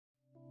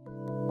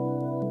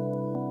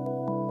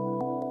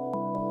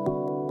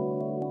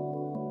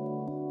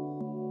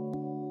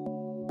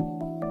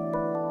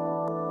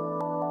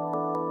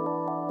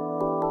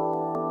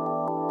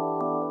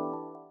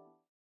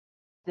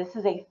This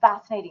is a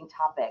fascinating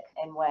topic.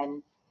 And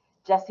when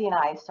Jesse and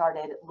I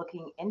started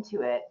looking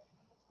into it,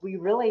 we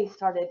really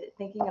started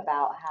thinking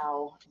about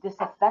how this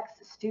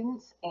affects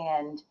students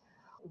and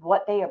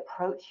what they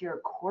approach your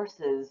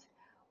courses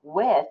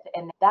with.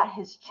 And that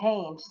has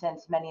changed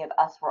since many of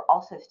us were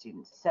also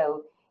students.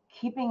 So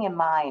keeping in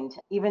mind,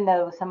 even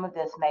though some of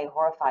this may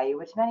horrify you,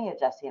 which many of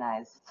Jesse and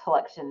I's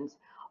selections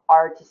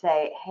are to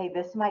say, hey,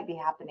 this might be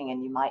happening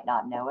and you might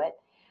not know it.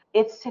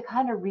 It's to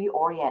kind of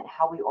reorient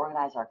how we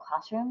organize our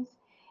classrooms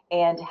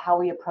and how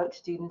we approach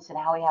students and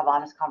how we have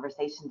honest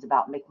conversations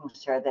about making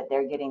sure that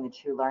they're getting the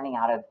true learning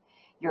out of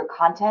your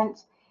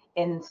content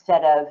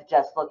instead of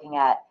just looking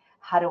at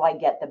how do I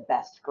get the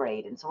best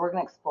grade. And so we're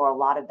going to explore a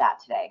lot of that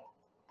today.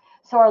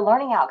 So our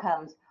learning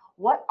outcomes,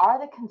 what are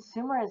the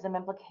consumerism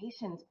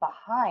implications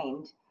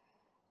behind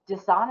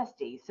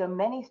dishonesty? So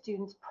many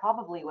students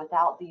probably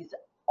without these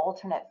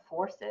alternate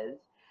forces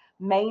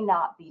may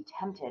not be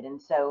tempted.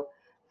 And so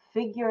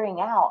figuring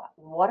out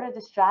what are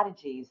the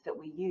strategies that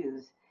we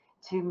use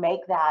to make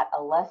that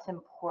a less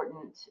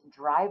important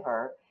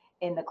driver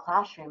in the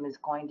classroom is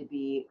going to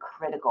be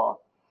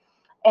critical.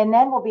 And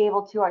then we'll be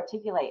able to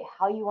articulate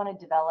how you want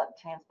to develop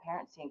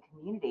transparency and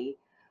community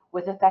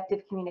with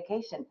effective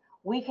communication.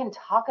 We can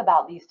talk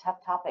about these tough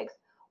topics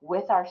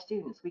with our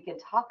students. We can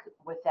talk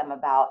with them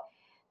about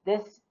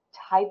this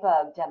type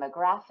of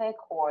demographic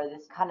or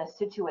this kind of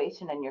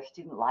situation in your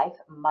student life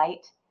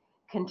might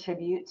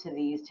contribute to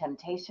these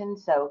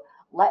temptations. So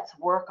let's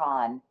work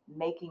on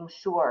making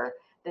sure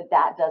that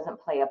that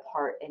doesn't play a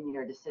part in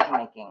your decision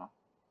making.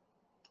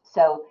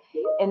 So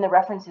in the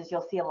references,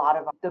 you'll see a lot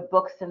of the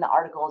books and the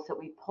articles that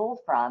we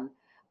pulled from.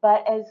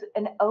 But as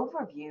an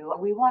overview,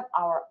 we want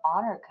our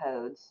honor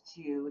codes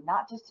to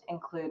not just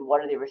include what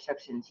are the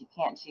restrictions, you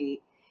can't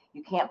cheat,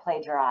 you can't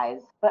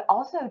plagiarize, but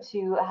also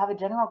to have a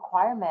general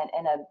requirement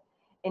and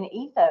an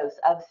ethos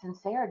of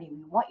sincerity.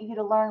 We want you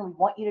to learn, we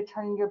want you to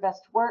turn in your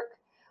best work,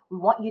 we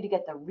want you to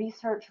get the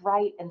research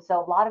right. And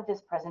so a lot of this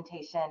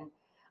presentation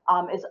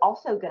is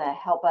also going to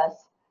help us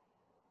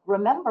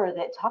remember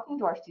that talking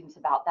to our students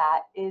about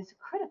that is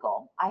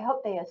critical. I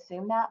hope they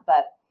assume that,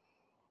 but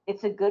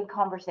it's a good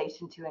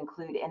conversation to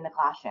include in the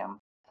classroom.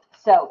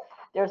 So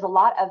there's a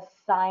lot of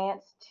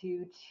science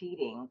to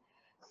cheating.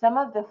 Some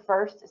of the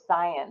first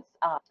science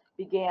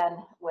began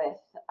with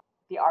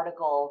the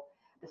article,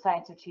 The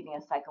Science of Cheating,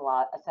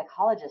 a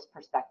Psychologist's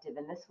Perspective,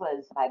 and this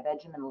was by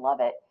Benjamin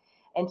Lovett.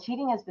 And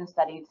cheating has been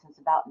studied since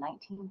about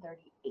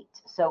 1938.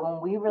 So when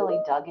we really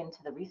dug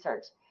into the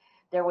research,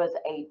 there was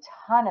a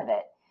ton of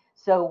it.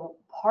 So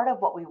part of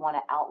what we want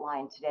to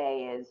outline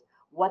today is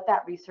what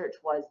that research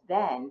was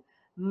then.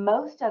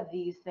 Most of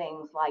these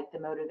things, like the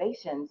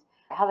motivations,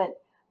 haven't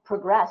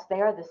progressed. They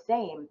are the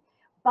same,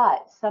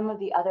 but some of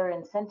the other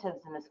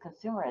incentives in this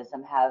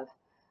consumerism have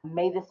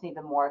made this an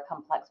even more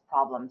complex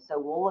problem. So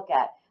we'll look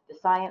at the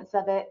science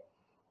of it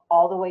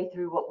all the way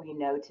through what we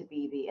know to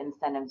be the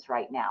incentives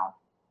right now.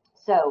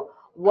 So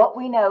what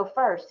we know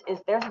first is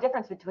there's a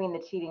difference between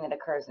the cheating that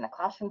occurs in a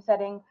classroom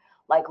setting,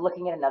 like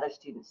looking at another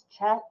student's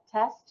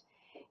test,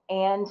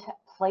 and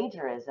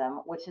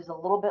plagiarism, which is a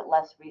little bit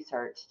less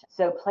researched.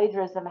 So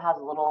plagiarism has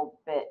a little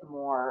bit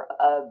more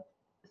of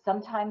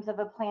sometimes of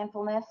a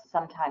planfulness,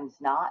 sometimes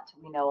not.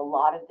 We know a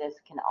lot of this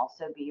can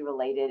also be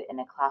related in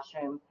a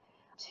classroom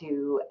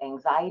to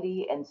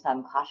anxiety and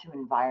some classroom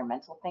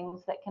environmental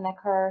things that can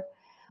occur.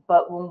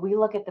 But when we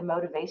look at the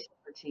motivation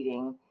for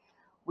cheating,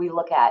 we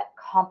look at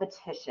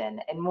competition.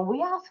 And when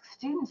we ask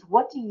students,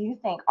 what do you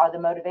think are the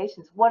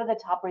motivations? What are the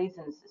top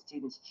reasons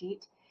students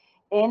cheat?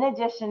 In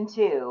addition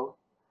to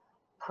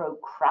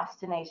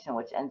procrastination,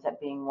 which ends up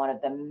being one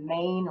of the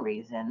main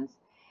reasons,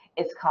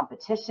 it's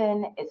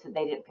competition. It's that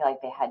they didn't feel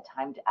like they had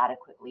time to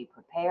adequately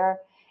prepare.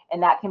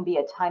 And that can be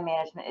a time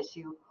management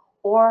issue,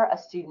 or a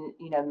student,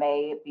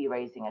 may be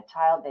raising a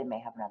child. They may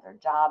have another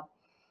job.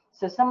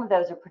 So some of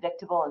those are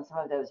predictable and some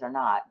of those are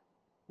not.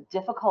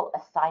 Difficult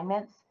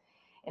assignments.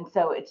 And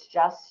so it's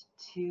just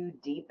too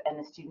deep and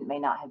the student may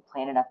not have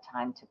planned enough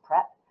time to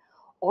prep,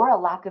 or a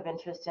lack of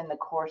interest in the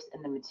course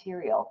and the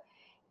material.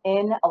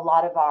 In a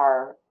lot of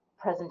our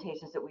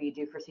presentations that we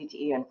do for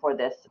CTE and for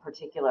this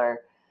particular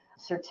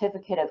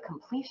certificate of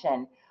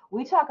completion,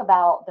 we talk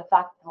about the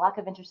fact that the lack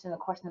of interest in the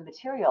course and the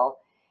material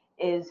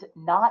is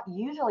not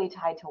usually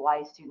tied to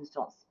why students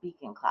don't speak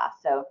in class.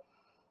 So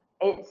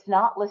it's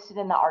not listed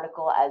in the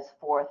article as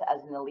fourth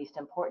as in the least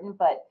important,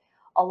 but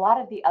a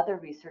lot of the other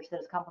research that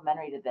is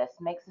complementary to this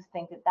makes us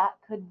think that that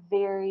could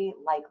very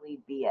likely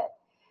be it.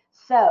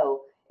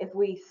 So if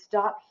we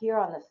stop here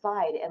on the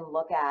slide and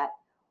look at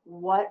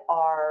what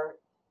are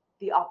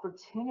the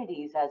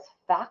opportunities as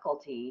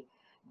faculty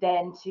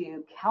then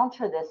to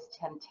counter this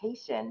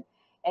temptation,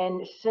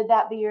 and should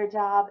that be your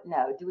job?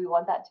 No. Do we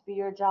want that to be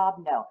your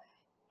job? No.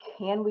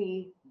 Can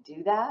we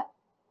do that?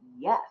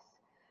 Yes.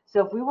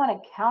 So if we want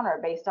to counter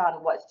based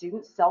on what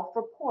students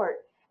self-report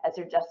as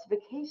their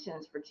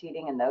justifications for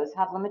cheating, and those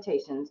have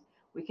limitations,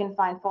 we can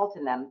find fault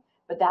in them,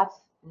 but that's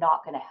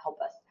not going to help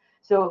us.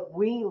 So if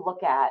we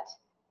look at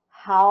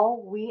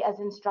how we as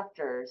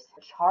instructors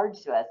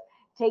charge to us,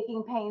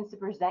 taking pains to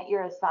present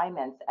your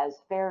assignments as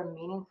fair and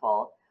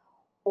meaningful,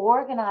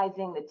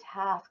 organizing the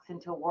tasks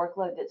into a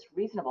workload that's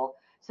reasonable.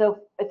 So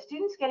if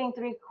students getting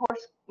 3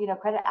 course,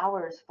 credit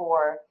hours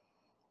for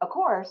a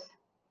course,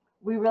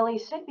 we really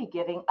should be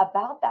giving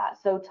about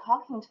that. So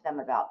talking to them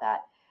about that.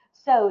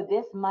 So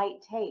this might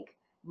take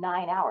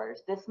 9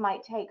 hours. This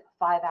might take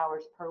 5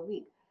 hours per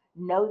week.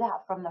 Know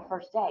that from the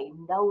first day.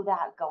 Know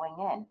that going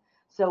in.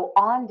 So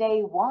on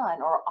day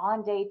one or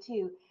on day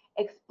two,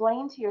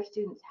 explain to your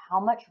students how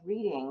much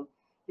reading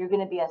you're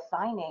going to be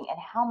assigning and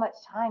how much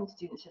time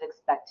students should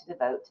expect to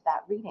devote to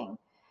that reading.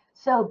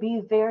 So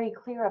be very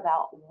clear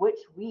about which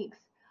weeks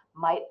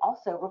might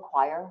also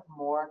require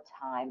more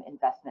time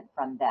investment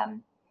from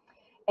them.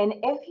 And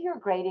if you're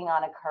grading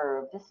on a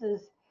curve, this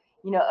is,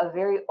 a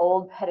very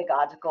old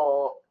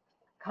pedagogical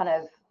kind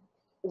of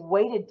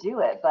way to do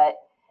it, but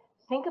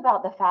think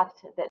about the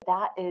fact that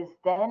that is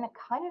then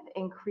kind of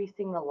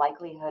increasing the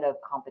likelihood of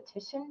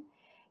competition.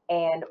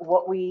 And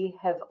what we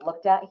have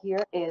looked at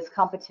here is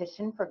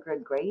competition for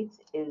good grades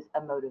is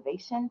a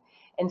motivation.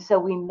 And so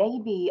we may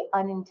be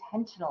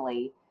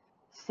unintentionally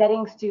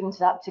setting students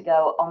up to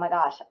go, oh my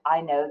gosh,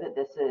 I know that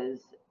this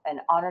is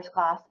an honors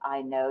class.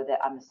 I know that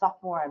I'm a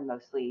sophomore and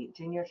mostly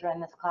juniors are in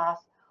this class.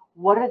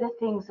 What are the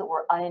things that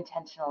we're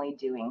unintentionally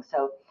doing?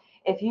 So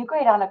if you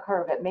grade on a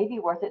curve, it may be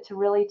worth it to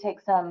really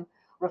take some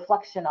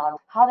reflection on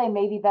how they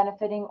may be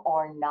benefiting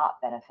or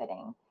not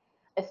benefiting,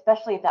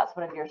 especially if that's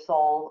one of your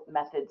sole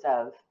methods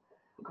of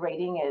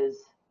grading is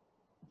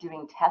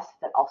doing tests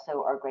that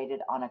also are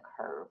graded on a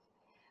curve.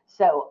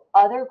 So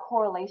other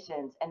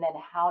correlations and then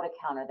how to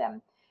counter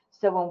them.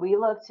 So when we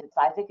looked at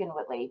Isaac and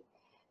Whitley,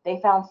 they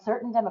found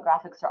certain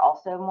demographics are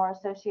also more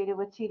associated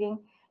with cheating.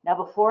 Now,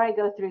 before I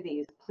go through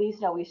these, please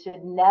know we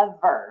should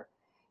never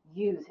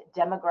use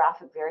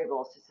demographic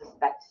variables to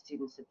suspect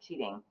students of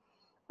cheating.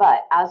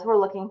 But as we're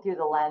looking through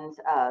the lens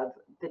of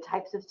the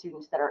types of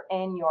students that are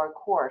in your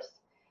course,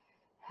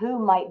 who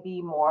might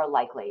be more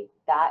likely?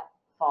 That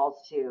falls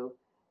to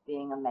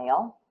being a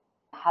male,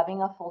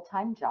 having a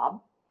full-time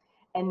job,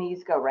 and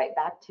these go right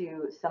back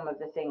to some of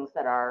the things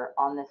that are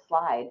on this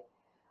slide,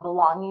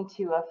 belonging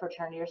to a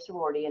fraternity or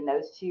sorority, and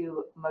those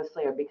two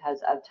mostly are because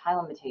of time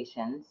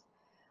limitations,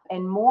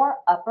 and more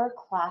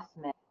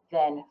upperclassmen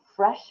than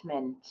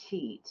freshmen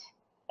cheat,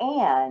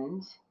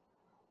 and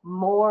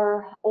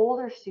more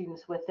older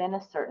students within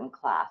a certain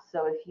class.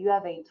 So if you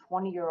have a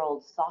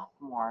 20-year-old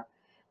sophomore,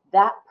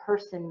 that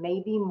person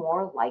may be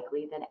more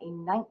likely than a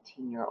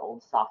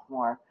 19-year-old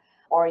sophomore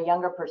or a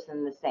younger person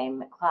in the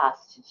same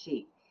class to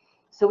cheat.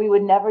 So we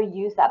would never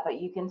use that,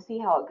 but you can see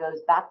how it goes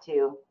back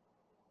to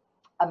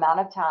amount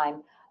of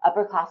time.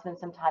 Upperclassmen,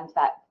 sometimes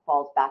that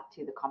falls back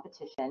to the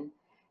competition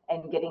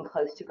and getting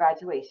close to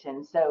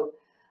graduation. So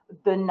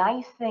the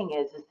nice thing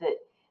is that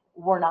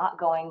we're not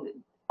going,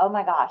 oh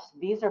my gosh,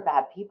 these are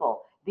bad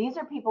people. These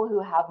are people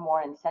who have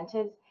more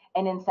incentives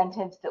and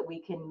incentives that we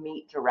can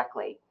meet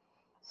directly.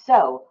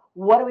 So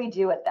what do we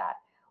do with that?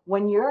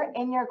 When you're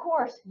in your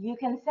course, you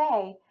can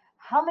say,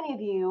 how many of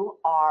you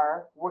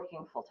are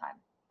working full-time?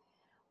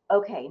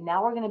 Okay,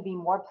 now we're going to be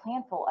more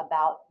planful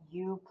about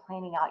you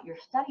planning out your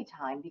study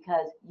time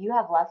because you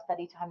have less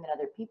study time than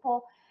other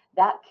people.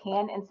 That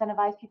can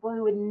incentivize people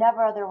who would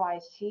never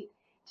otherwise cheat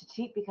to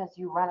cheat because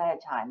you run out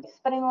of time.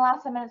 Spending the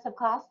last 10 minutes of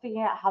class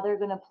figuring out how they're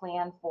going to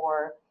plan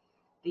for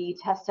the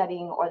test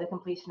studying or the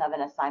completion of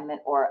an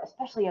assignment or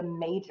especially a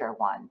major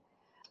one.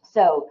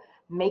 So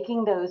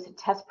making those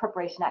test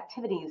preparation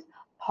activities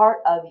part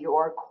of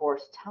your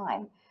course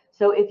time.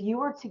 So if you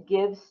were to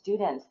give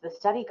students the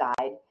study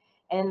guide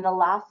and in the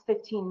last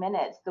 15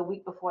 minutes the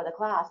week before the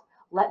class,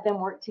 let them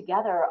work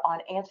together on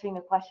answering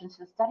the questions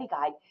to the study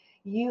guide,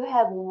 you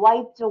have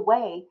wiped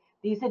away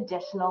these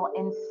additional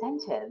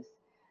incentives.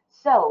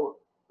 So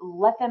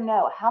let them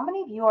know how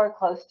many of you are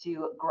close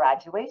to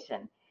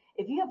graduation.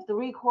 If you have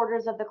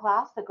 3/4 of the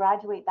class that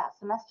graduate that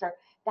semester,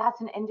 that's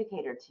an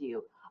indicator to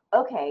you.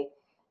 Okay,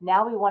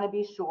 now we want to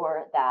be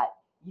sure that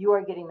you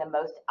are getting the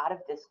most out of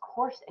this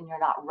course and you're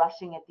not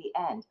rushing at the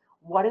end.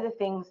 What are the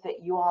things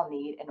that you all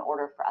need in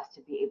order for us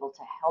to be able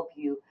to help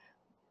you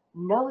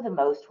know the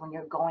most when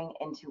you're going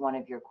into one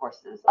of your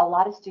courses? A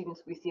lot of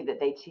students, we see that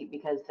they cheat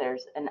because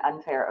there's an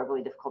unfair or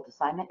really difficult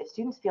assignment. If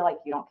students feel like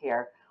you don't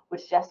care,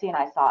 which Jesse and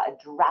I saw a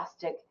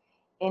drastic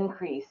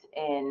increase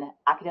in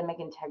academic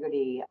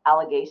integrity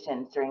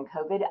allegations during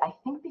COVID, I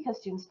think because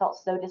students felt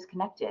so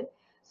disconnected.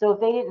 So if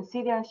they didn't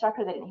see their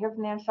instructor, they didn't hear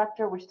from their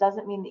instructor, which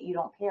doesn't mean that you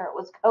don't care. It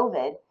was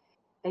COVID.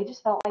 They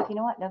just felt like, you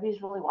know what,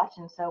 nobody's really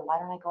watching, so why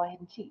don't I go ahead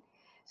and cheat?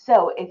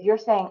 So if you're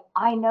saying,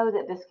 I know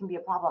that this can be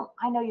a problem,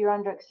 I know you're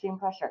under extreme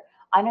pressure,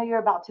 I know you're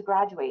about to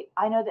graduate,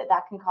 I know that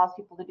that can cause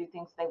people to do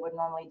things they would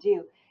normally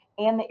do,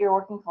 and that you're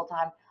working full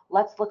time,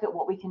 let's look at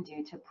what we can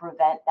do to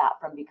prevent that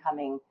from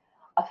becoming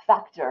a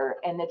factor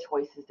in the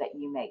choices that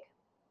you make.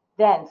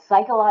 Then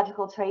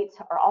psychological traits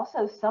are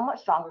also somewhat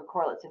stronger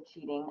correlates of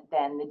cheating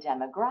than the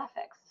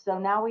demographics. So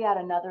now we add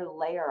another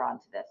layer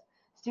onto this.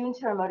 Students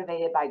who are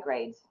motivated by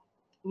grades,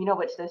 you know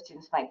which those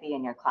students might be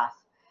in your class.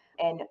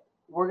 And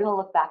we're going to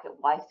look back at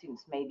why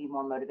students may be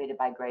more motivated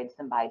by grades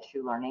than by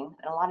true learning.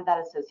 And a lot of that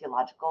is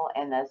sociological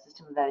and the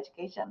system of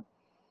education.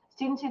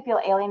 Students who feel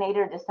alienated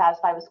or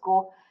dissatisfied with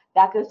school,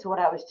 that goes to what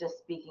I was just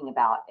speaking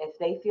about. If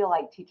they feel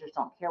like teachers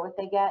don't care what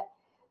they get,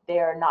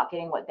 they're not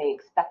getting what they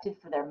expected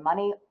for their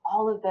money,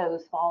 all of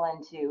those fall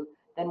into,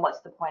 then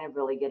what's the point of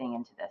really getting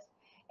into this?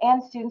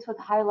 And students with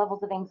higher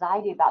levels of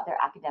anxiety about their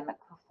academic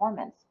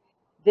performance.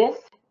 This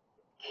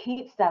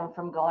keeps them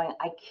from going,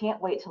 I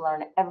can't wait to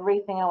learn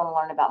everything I want to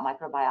learn about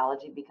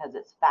microbiology because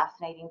it's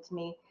fascinating to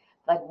me.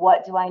 Like,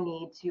 what do I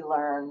need to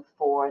learn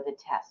for the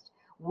test?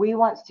 We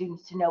want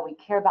students to know we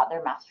care about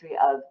their mastery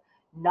of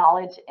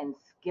knowledge and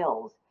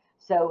skills.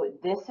 So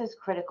this is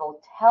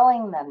critical,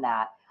 telling them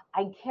that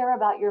I care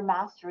about your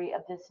mastery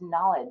of this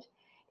knowledge.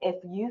 If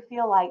you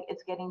feel like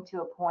it's getting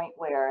to a point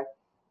where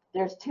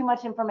there's too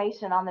much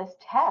information on this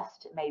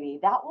test, maybe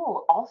that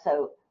will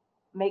also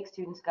make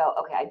students go,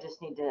 okay, I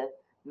just need to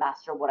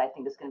master what I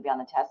think is going to be on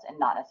the test and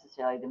not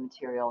necessarily the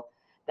material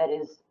that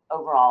is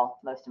overall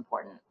most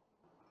important.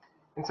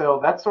 And so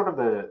that's sort of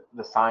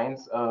the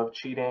science of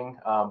cheating.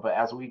 But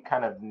as we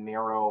kind of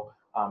narrow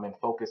and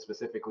focus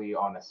specifically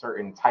on a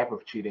certain type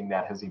of cheating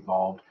that has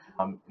evolved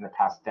in the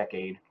past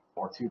decade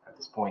or two at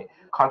this point,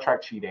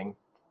 contract cheating.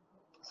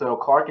 So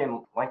Clark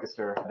and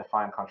Lancaster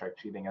defined contract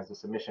cheating as the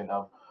submission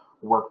of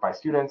work by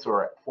students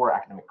or for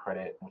academic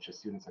credit, which is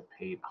students have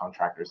paid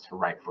contractors to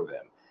write for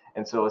them.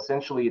 And so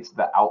essentially it's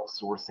the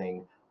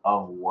outsourcing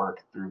of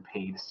work through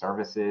paid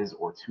services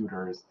or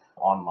tutors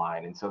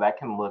online. And so that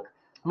can look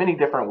many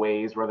different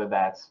ways, whether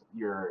that's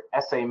your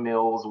essay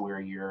mills where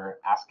you're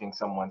asking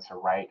someone to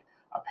write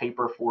a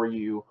paper for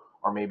you,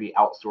 or maybe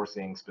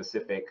outsourcing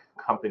specific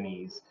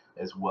companies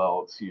as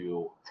well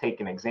to take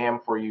an exam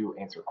for you,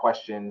 answer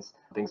questions,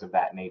 things of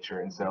that nature.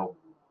 And so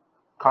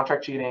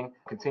contract cheating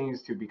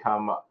continues to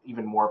become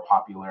even more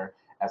popular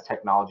as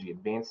technology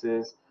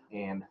advances.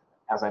 And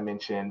as I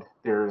mentioned,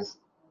 there's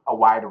a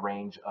wide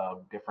range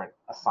of different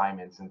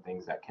assignments and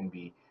things that can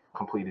be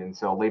completed. And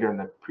so later in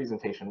the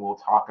presentation, we'll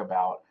talk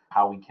about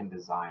how we can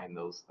design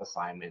those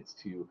assignments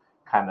to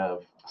kind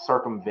of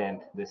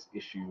circumvent this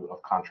issue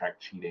of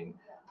contract cheating.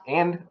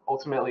 And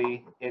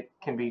ultimately, it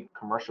can be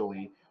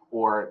commercially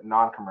or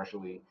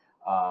non-commercially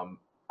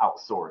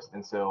outsourced.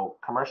 And so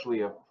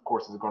commercially, of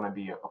course, is going to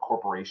be a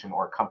corporation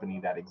or a company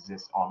that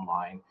exists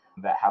online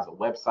that has a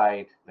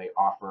website. They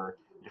offer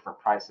different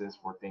prices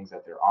for things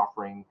that they're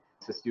offering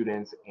to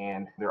students,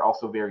 and they're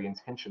also very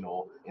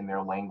intentional in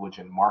their language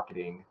and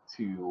marketing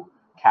to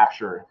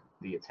capture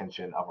the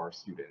attention of our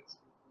students.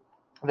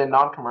 And then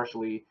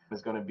non-commercially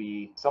is going to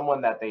be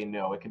someone that they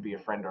know. It could be a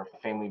friend or a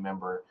family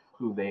member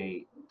who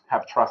they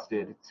have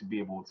trusted to be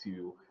able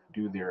to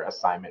do their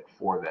assignment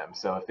for them.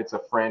 So if it's a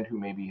friend who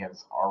maybe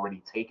has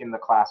already taken the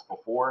class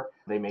before,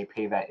 they may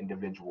pay that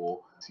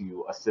individual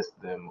to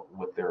assist them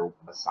with their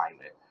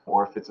assignment.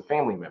 Or if it's a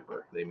family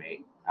member, they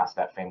may ask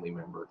that family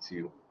member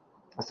to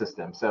assist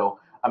them. So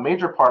a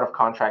major part of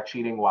contract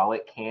cheating, while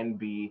it can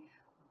be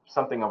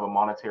something of a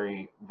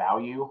monetary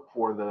value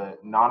for the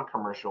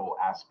non-commercial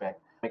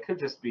aspect, it could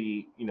just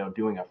be,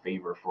 doing a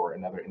favor for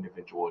another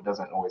individual. It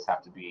doesn't always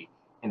have to be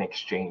in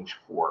exchange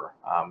for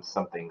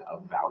something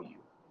of value.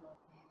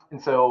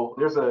 And so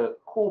there's a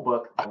cool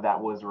book that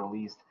was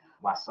released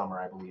last summer,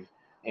 I believe,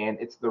 and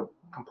it's the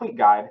complete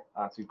guide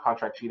to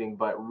contract cheating,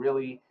 but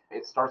really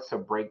it starts to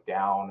break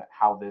down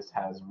how this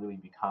has really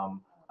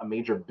become a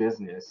major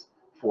business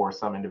for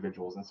some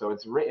individuals. And so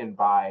it's written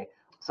by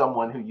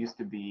someone who used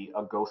to be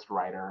a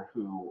ghostwriter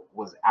who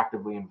was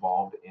actively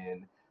involved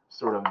in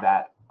sort of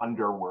that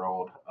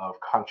underworld of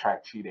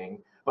contract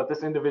cheating. But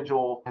this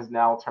individual has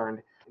now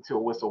turned into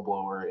a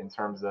whistleblower in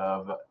terms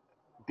of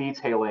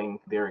detailing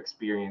their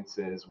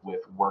experiences with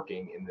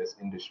working in this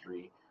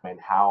industry and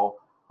how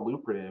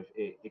lucrative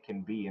it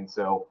can be. And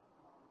so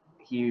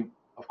he,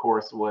 of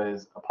course,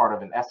 was a part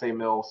of an essay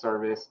mill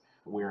service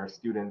where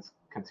students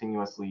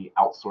continuously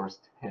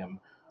outsourced him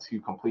to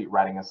complete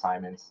writing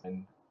assignments.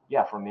 And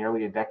yeah, for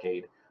nearly a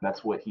decade,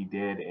 that's what he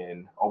did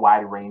in a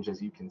wide range,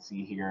 as you can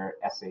see here: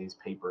 essays,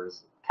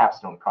 papers,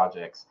 capstone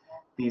projects,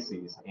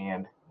 theses,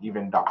 and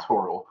even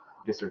doctoral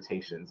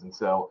dissertations. And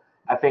so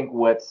I think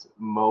what's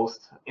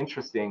most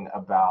interesting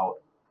about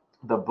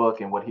the book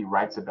and what he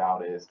writes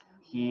about is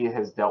he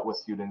has dealt with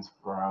students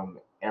from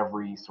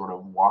every sort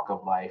of walk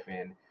of life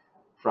and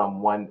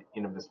from one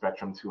end of the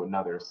spectrum to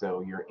another.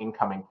 So your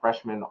incoming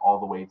freshman all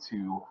the way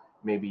to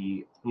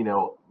maybe,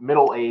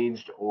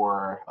 middle-aged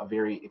or a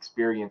very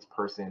experienced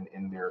person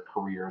in their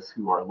careers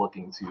who are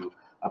looking to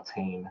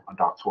obtain a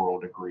doctoral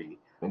degree.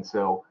 And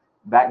so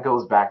that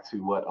goes back to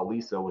what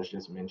Elisa was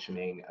just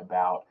mentioning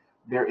about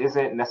there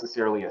isn't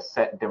necessarily a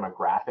set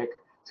demographic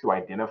to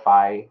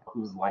identify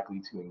who's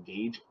likely to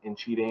engage in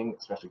cheating,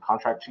 especially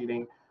contract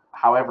cheating.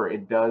 However,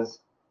 it does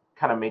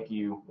kind of make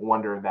you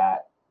wonder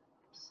that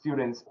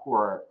students who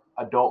are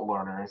adult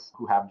learners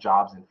who have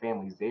jobs and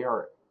families, they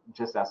are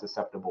just as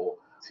susceptible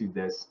to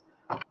this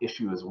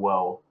issue as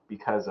well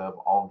because of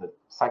all the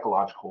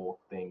psychological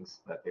things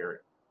that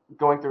they're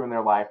going through in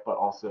their life, but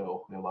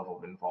also their level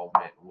of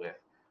involvement with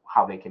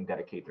how they can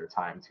dedicate their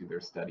time to their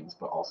studies,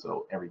 but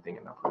also everything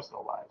in their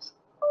personal lives.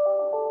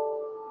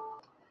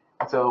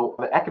 So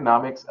the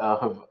economics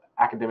of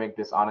academic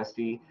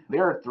dishonesty,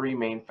 there are three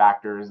main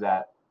factors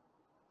that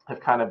have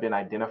kind of been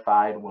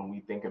identified when we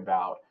think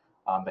about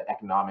the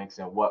economics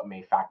and what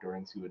may factor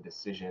into a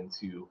decision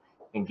to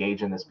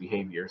engage in this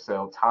behavior.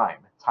 So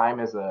time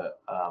is a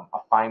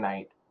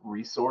finite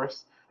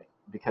resource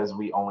because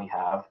we only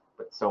have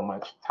but so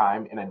much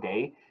time in a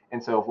day.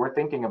 And so if we're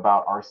thinking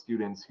about our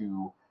students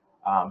who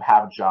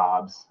have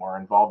jobs or are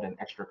involved in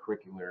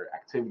extracurricular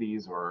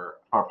activities or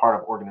are part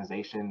of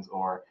organizations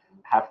or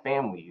have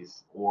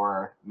families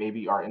or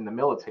maybe are in the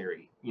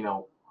military,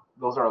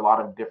 those are a lot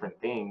of different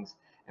things.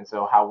 And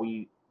so how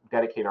we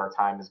dedicate our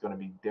time is going to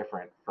be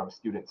different from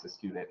student to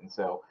student. And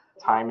so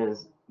time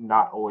is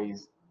not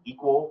always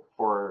equal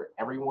for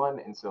everyone.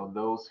 And so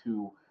those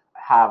who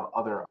have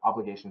other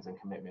obligations and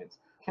commitments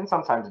can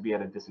sometimes be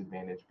at a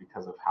disadvantage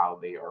because of how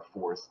they are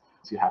forced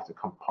to have to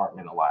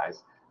compartmentalize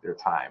their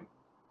time.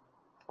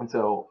 And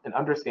so an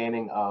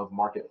understanding of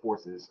market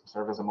forces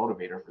serve as a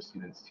motivator for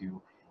students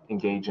to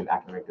engage in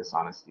academic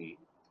dishonesty.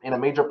 And a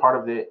major part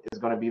of it is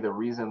going to be the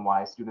reason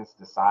why students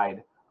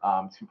decide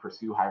to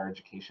pursue higher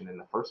education in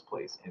the first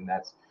place. And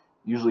that's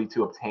usually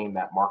to obtain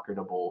that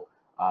marketable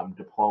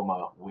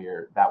diploma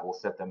where that will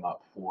set them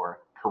up for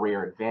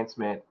career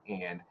advancement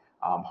and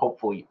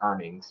hopefully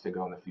earnings to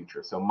go in the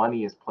future. So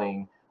money is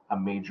playing a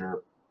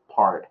major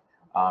part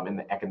in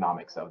the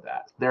economics of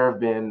that. There have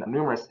been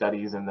numerous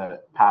studies in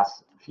the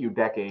past few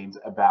decades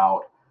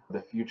about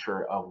the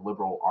future of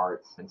liberal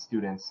arts and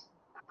students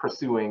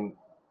pursuing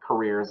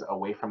careers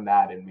away from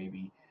that and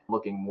maybe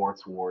looking more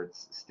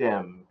towards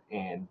STEM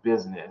and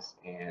business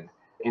and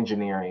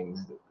engineering,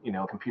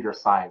 computer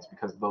science,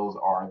 because those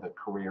are the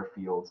career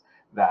fields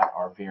that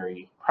are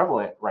very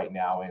prevalent right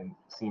now and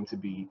seem to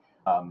be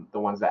the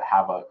ones that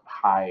have a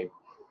high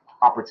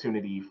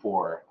opportunity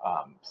for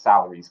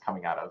salaries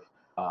coming out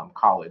of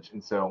college.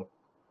 And so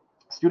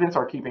students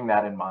are keeping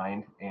that in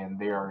mind, and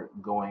they're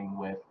going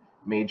with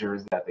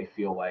majors that they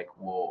feel like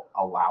will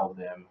allow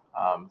them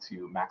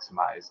to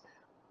maximize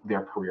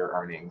their career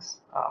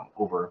earnings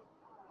over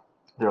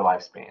their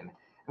lifespan.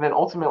 And then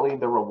ultimately,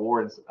 the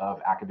rewards of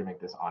academic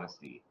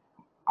dishonesty.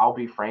 I'll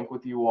be frank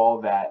with you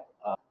all that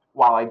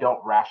while I don't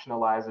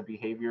rationalize a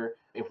behavior,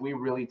 if we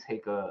really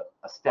take a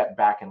step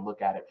back and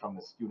look at it from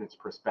the student's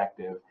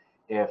perspective,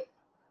 if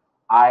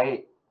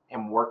I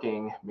am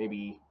working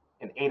maybe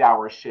an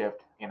 8-hour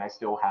shift and I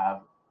still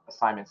have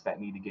assignments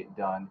that need to get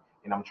done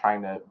and I'm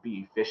trying to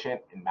be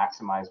efficient and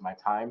maximize my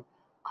time,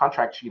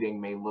 contract cheating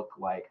may look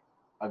like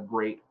a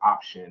great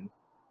option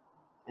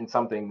and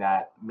something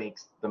that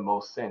makes the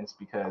most sense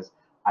because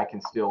I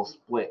can still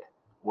split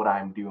what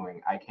I'm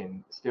doing. I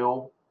can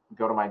still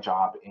go to my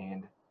job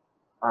and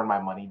earn my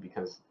money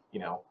because,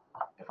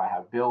 if I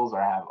have bills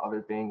or I have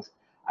other things,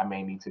 I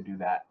may need to do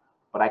that.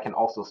 But I can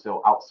also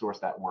still outsource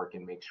that work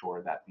and make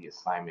sure that the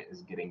assignment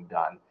is getting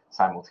done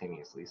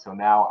simultaneously. So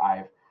now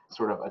I've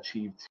sort of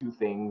achieved two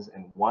things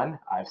in one.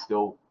 I've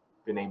still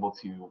been able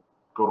to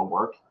go to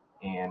work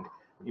and,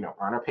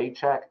 earn a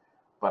paycheck,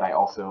 but I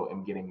also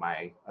am getting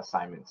my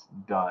assignments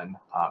done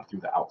through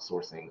the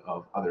outsourcing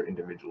of other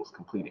individuals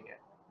completing it.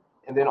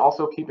 And then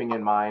also keeping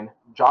in mind,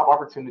 job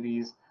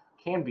opportunities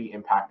can be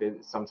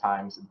impacted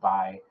sometimes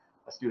by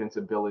a student's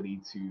ability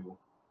to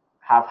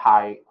have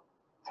high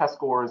test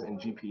scores and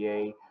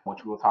GPA,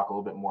 which we'll talk a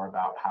little bit more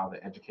about how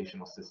the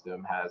educational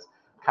system has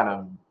kind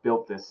of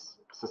built this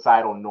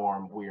societal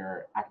norm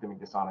where academic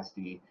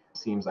dishonesty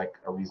seems like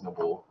a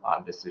reasonable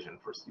decision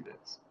for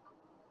students.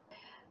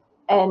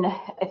 And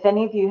if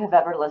any of you have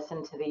ever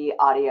listened to the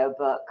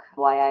audiobook,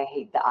 Why I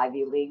Hate the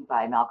Ivy League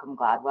by Malcolm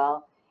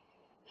Gladwell,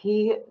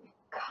 he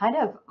kind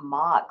of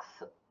mocks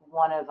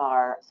one of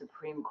our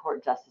Supreme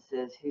Court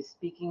justices who's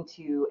speaking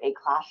to a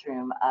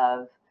classroom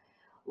of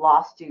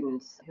law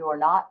students who are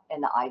not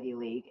in the Ivy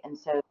League. And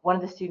so one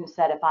of the students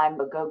said, if I'm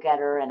a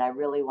go-getter and I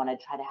really want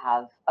to try to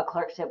have a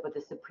clerkship with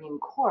the Supreme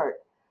Court,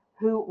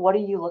 what are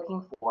you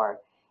looking for?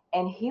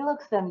 And he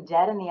looks them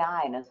dead in the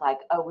eye and is like,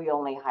 oh, we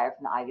only hire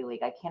from the Ivy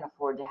League. I can't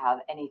afford to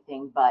have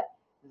anything but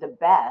the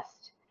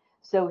best.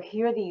 So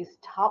here these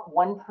top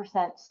 1%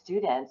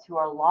 students who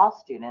are law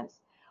students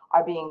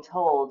are being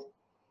told,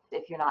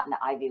 if you're not in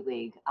the Ivy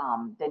League,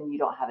 then you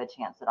don't have a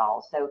chance at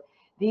all. So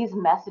these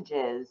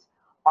messages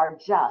are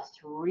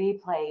just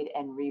replayed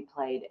and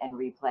replayed and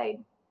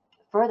replayed.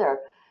 Further,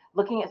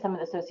 looking at some of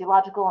the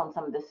sociological and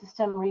some of the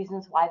system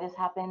reasons why this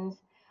happens,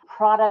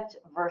 product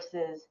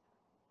versus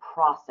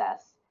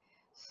process.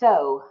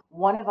 So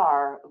one of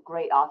our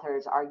great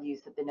authors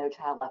argues that the No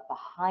Child Left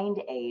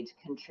Behind age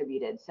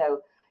contributed.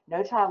 So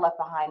No Child Left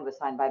Behind was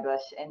signed by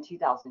Bush in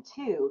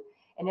 2002,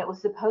 and it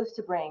was supposed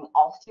to bring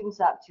all students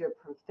up to a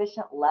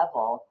proficient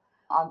level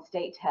on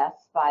state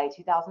tests by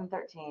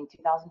 2013,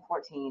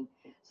 2014.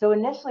 So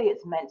initially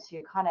it's meant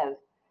to kind of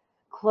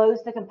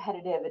close the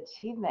competitive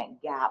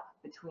achievement gap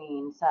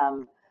between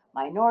some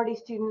minority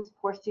students,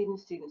 poor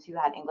students, students who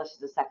had English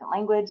as a second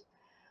language.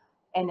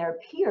 and their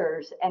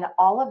peers. And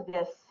all of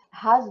this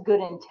has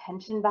good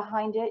intention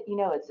behind it. You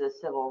know, it's a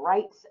civil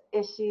rights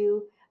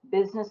issue.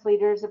 Business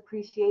leaders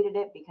appreciated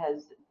it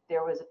because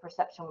there was a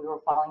perception we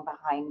were falling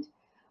behind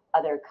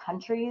other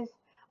countries.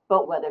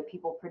 But whether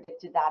people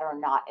predicted that or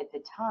not at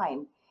the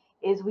time,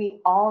 is we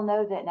all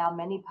know that now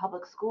many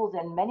public schools,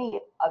 and many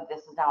of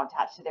this is now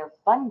attached to their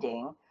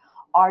funding,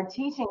 are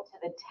teaching to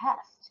the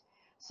test.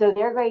 So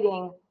they're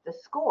grading the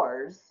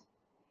scores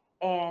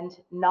and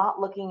not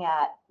looking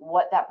at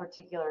what that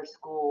particular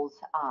school's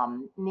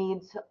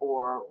needs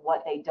or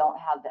what they don't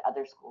have that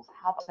other schools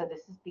have. So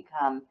this has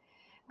become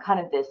kind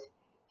of this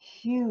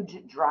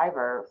huge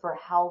driver for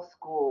how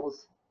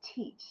schools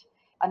teach.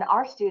 And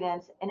our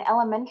students in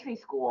elementary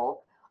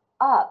school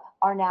up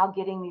are now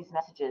getting these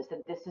messages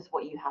that this is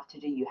what you have to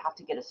do. You have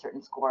to get a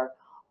certain score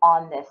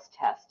on this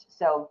test.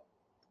 So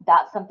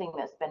that's something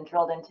that's been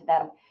drilled into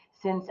them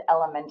since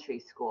elementary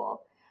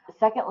school.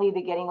 Secondly,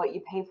 the getting what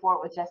you pay for,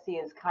 what Jesse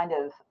has kind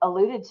of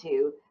alluded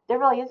to, there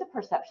really is a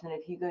perception that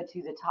if you go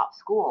to the top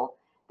school,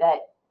 that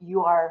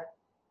you are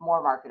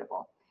more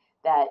marketable.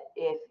 That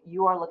if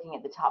you are looking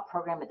at the top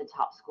program at the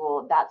top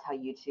school, that's how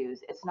you choose.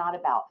 It's not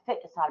about fit.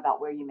 It's not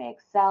about where you may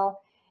excel.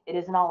 It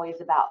isn't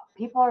always about,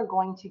 people are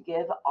going to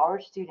give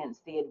our students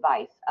the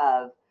advice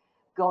of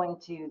going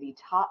to the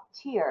top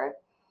tier,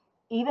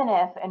 even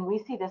if, and we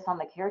see this on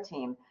the care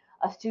team,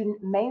 a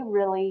student may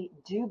really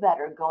do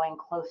better going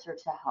closer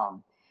to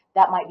home.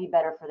 That might be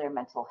better for their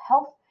mental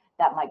health.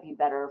 That might be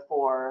better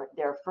for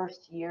their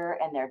first year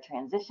and their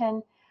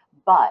transition.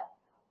 But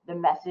the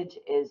message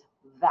is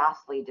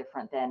vastly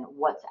different than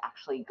what's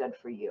actually good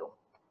for you.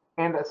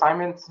 And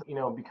assignments,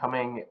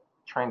 becoming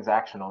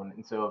transactional.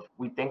 And so if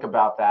we think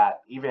about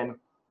that, even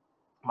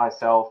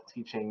myself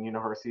teaching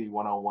University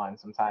 101,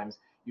 sometimes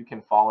you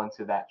can fall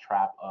into that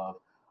trap of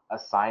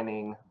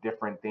assigning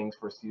different things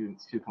for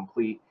students to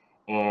complete.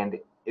 And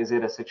is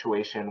it a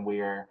situation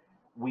where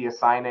we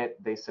assign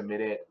it, they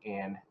submit it,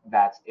 and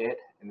that's it,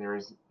 and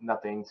there's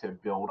nothing to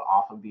build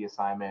off of the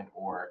assignment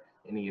or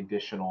any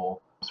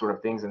additional sort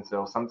of things? And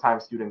so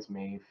sometimes students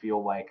may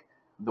feel like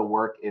the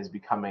work is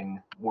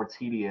becoming more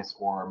tedious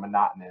or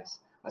monotonous,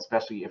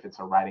 especially if it's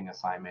a writing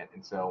assignment.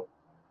 And so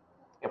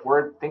if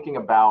we're thinking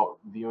about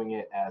viewing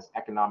it as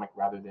economic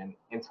rather than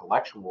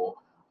intellectual,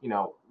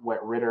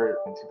 what Ritter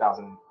in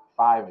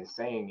 2005 is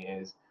saying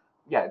is,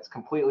 yeah, it's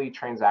completely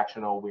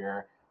transactional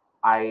where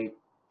I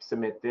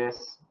submit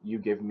this, you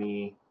give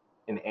me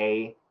an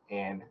A,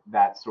 and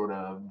that's sort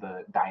of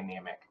the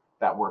dynamic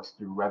that works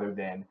through, rather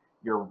than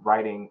you're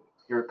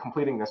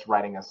completing this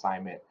writing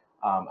assignment,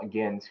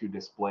 again, to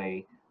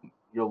display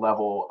your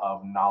level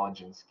of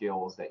knowledge and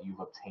skills that you've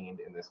obtained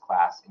in this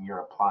class, and you're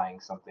applying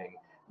something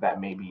that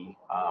maybe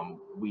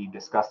we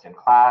discussed in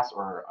class,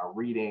 or a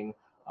reading,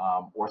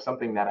 or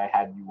something that I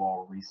had you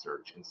all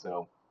research. And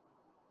so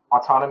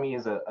autonomy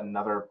is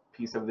another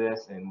piece of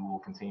this, and we'll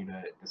continue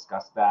to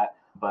discuss that.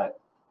 But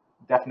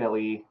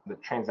definitely the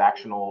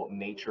transactional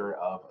nature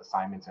of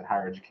assignments in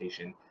higher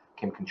education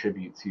can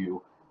contribute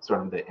to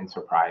sort of the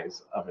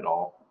enterprise of it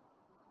all.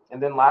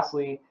 And then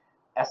lastly,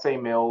 essay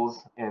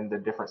mills and the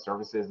different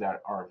services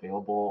that are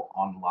available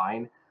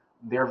online,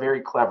 they're very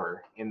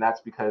clever. And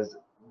that's because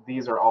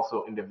these are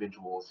also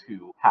individuals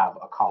who have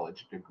a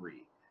college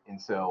degree.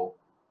 And so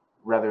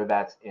whether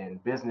that's in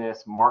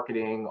business,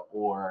 marketing,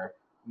 or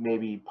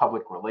maybe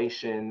public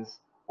relations,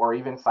 or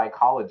even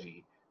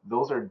psychology,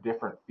 those are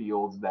different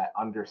fields that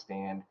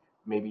understand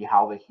maybe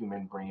how the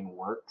human brain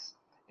works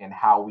and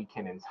how we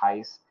can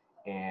entice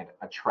and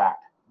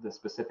attract the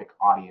specific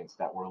audience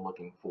that we're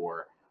looking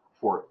for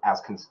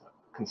as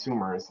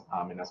consumers,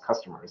 and as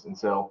customers. And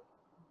so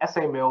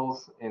essay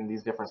mills and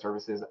these different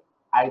services,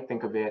 I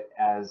think of it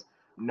as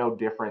no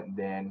different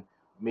than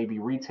maybe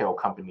retail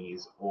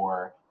companies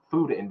or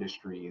food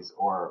industries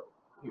or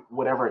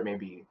whatever it may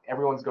be.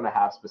 Everyone's going to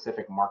have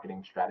specific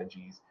marketing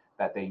strategies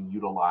that they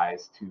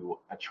utilize to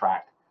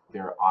attract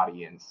their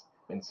audience.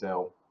 And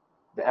so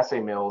the essay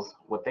mills,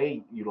 what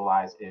they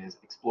utilize is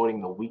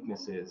exploiting the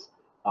weaknesses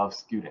of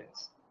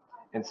students.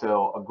 And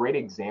so a great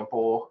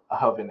example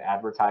of an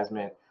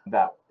advertisement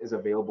that is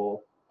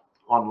available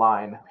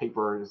online,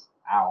 Papers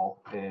Owl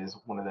is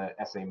one of the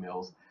essay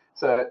mills.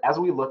 So as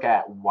we look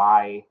at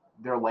why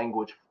their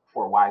language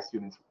for why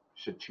students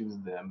should choose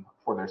them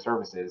for their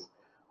services,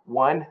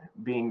 one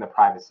being the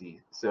privacy.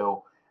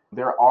 So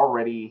they're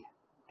already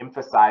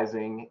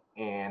emphasizing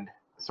and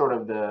sort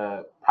of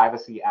the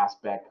privacy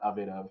aspect of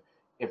it, of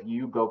if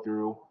you go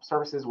through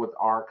services with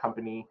our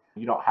company,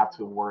 you don't have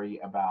to worry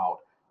about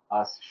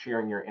us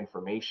sharing your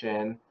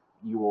information.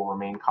 You will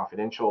remain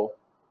confidential.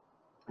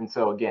 And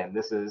so again,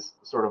 this is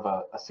sort of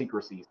a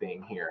secrecy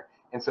thing here.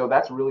 And so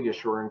that's really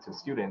assuring to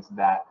students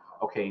that,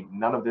 okay,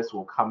 none of this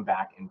will come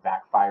back and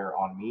backfire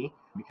on me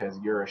because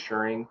you're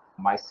assuring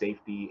my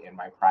safety and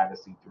my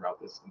privacy throughout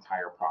this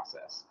entire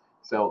process.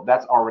 So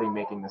that's already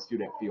making the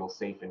student feel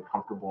safe and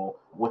comfortable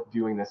with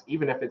doing this.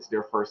 Even if it's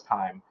their first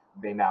time,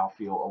 they now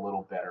feel a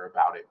little better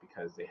about it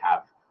because they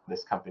have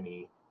this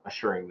company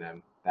assuring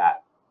them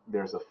that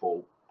there's a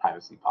full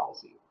privacy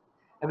policy.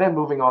 And then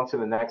moving on to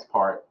the next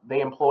part,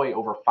 they employ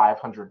over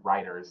 500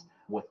 writers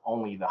with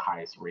only the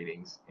highest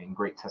ratings and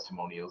great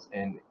testimonials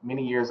and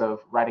many years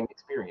of writing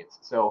experience.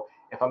 So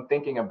if I'm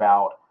thinking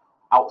about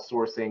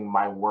outsourcing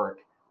my work,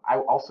 I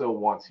also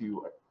want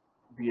to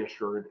be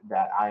assured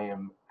that I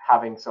am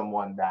having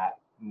someone that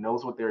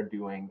knows what they're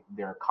doing,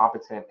 they're a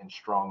competent and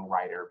strong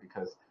writer,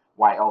 because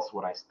why else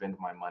would I spend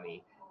my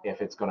money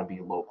if it's going to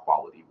be low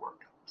quality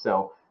work?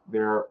 So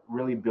they're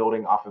really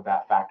building off of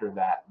that factor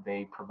that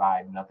they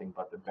provide nothing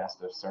but the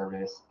best of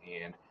service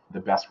and the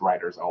best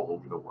writers all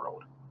over the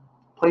world.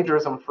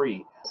 Plagiarism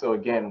free. So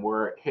again,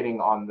 we're hitting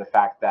on the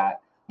fact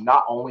that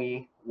not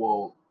only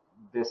will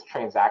this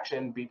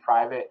transaction be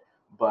private,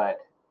 but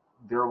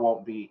there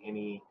won't be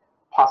any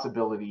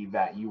possibility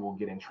that you will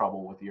get in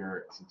trouble with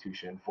your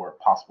institution for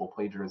possible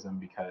plagiarism,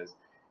 because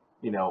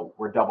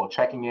we're double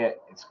checking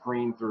it, it's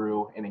screened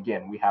through, and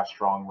again, we have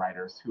strong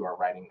writers who are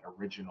writing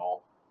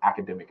original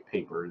academic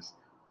papers,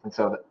 and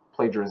so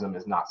plagiarism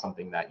is not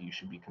something that you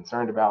should be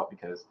concerned about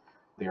because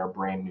they are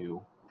brand new,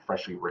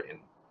 freshly written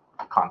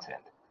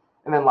content.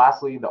 And then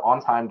lastly, the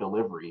on-time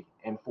delivery,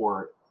 and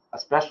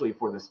especially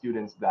for the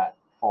students that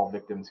fall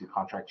victim to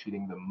contract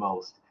cheating the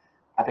most,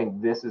 I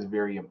think this is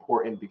very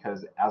important,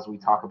 because as we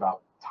talk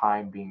about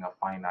time being a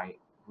finite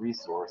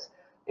resource,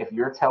 if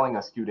you're telling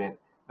a student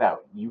that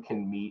you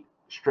can meet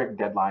strict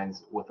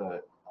deadlines with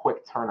a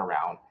quick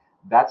turnaround,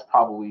 that's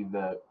probably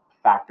the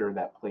factor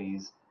that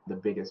plays the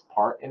biggest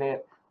part in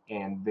it.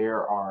 And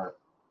there are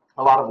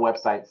a lot of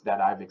websites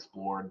that I've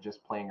explored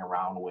just playing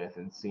around with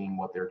and seeing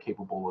what they're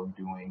capable of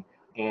doing.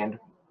 And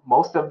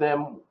most of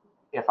them,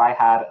 if I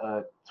had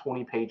a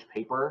 20-page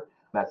paper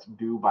that's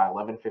due by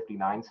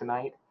 11:59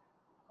 tonight,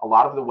 a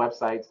lot of the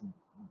websites,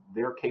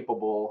 they're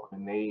capable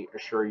and they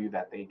assure you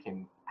that they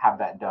can have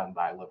that done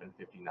by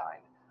 11:59.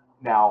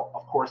 Now,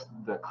 of course,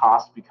 the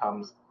cost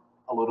becomes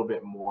a little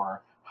bit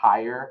more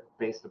higher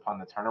based upon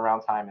the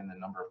turnaround time and the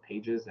number of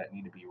pages that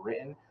need to be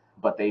written,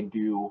 but they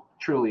do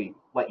truly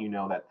let you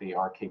know that they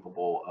are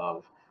capable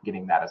of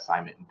getting that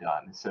assignment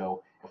done.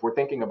 So if we're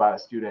thinking about a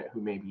student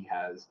who maybe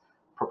has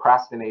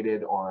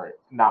procrastinated or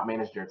not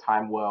managed their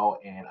time well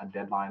and a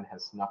deadline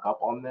has snuck up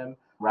on them,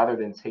 rather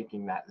than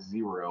taking that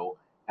zero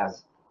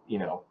as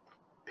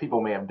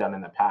people may have done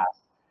in the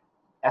past,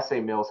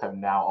 SA Mills have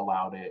now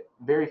allowed it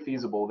very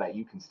feasible that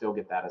you can still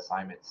get that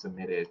assignment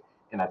submitted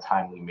in a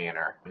timely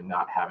manner and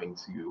not having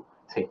to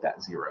take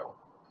that zero.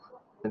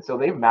 And so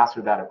they've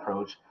mastered that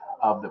approach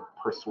of the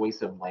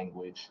persuasive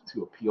language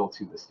to appeal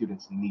to the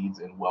students' needs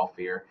and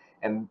welfare.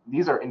 And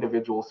these are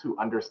individuals who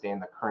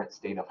understand the current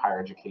state of higher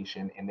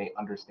education, and they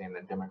understand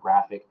the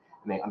demographic,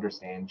 and they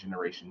understand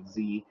Generation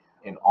Z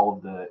and all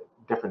of the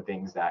different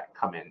things that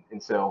come in.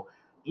 And so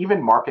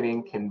even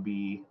marketing can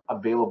be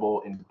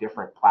available in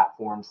different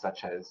platforms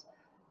such as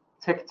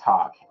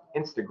TikTok,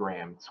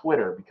 Instagram,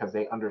 Twitter, because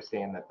they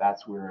understand that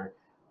that's where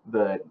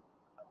the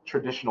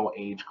traditional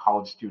age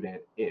college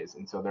student is.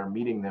 And so they're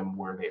meeting them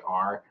where they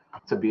are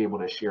to be able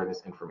to share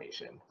this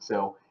information.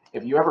 So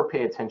if you ever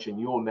pay attention,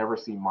 you will never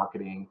see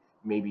marketing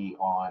maybe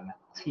on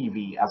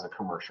TV as a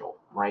commercial,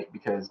 right?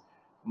 Because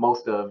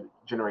most of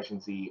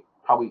Generation Z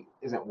probably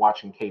isn't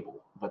watching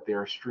cable, but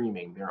they're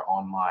streaming, they're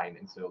online.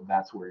 And so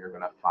that's where you're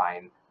going to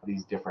find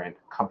these different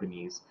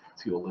companies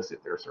to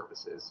elicit their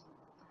services.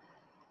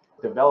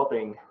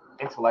 Developing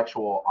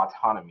intellectual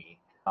autonomy.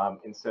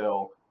 And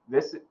so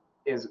this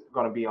is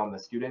going to be on the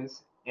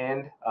students'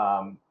 end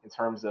in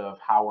terms of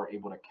how we're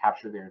able to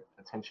capture their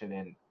attention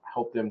and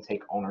help them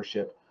take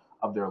ownership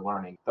of their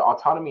learning. The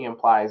autonomy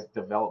implies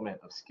development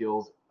of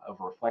skills of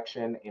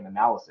reflection and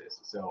analysis,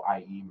 so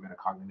i.e.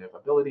 metacognitive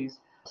abilities,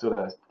 so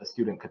that a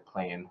student could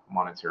plan,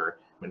 monitor,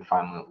 and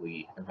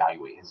finally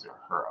evaluate his or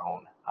her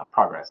own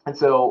progress. And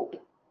so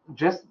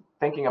just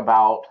thinking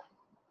about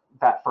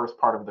that first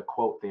part of the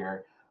quote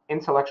there,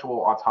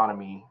 intellectual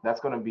autonomy,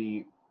 that's going to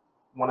be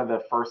one of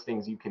the first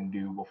things you can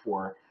do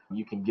before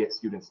you can get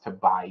students to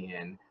buy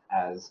in.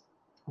 As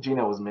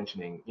Gina was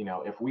mentioning,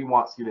 if we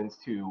want students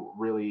to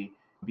really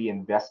be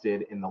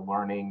invested in the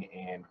learning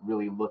and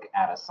really look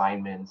at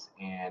assignments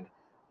and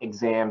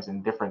exams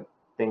and different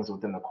things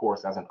within the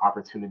course as an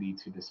opportunity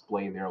to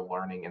display their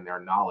learning and their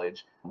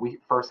knowledge, we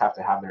first have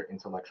to have their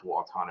intellectual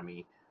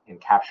autonomy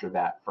and capture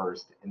that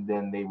first, and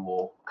then they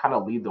will kind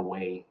of lead the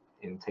way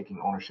in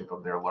taking ownership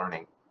of their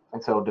learning.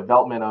 And so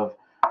development of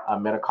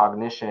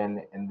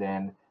metacognition, and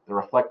then the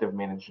reflective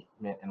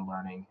management and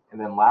learning, and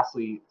then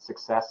lastly,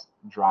 success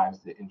drives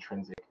the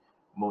intrinsic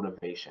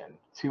motivation.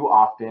 Too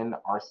often,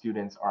 our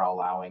students are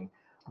allowing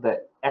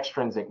the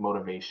extrinsic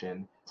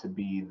motivation to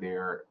be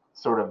their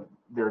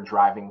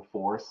driving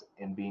force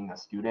in being a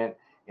student.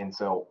 And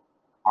so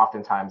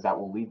oftentimes that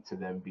will lead to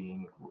them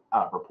being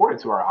reported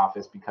to our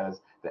office because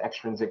the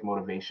extrinsic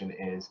motivation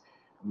is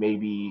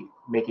maybe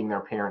making their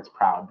parents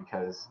proud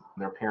because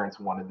their parents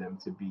wanted them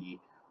to be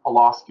a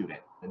law student.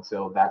 And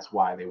so that's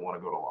why they want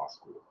to go to law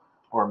school.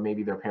 Or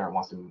maybe their parent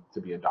wants them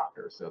to be a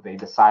doctor. So they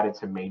decided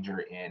to major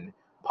in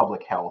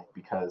public health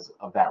because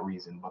of that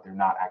reason, but they're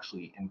not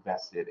actually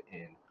invested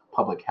in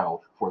public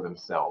health for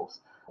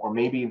themselves. or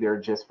maybe they're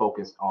just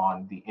focused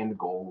on the end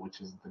goal,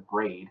 which is the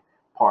grade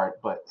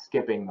part, but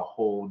skipping the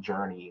whole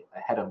journey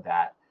ahead of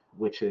that,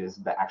 which is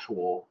the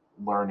actual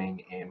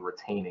learning and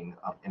retaining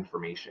of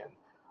information.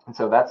 And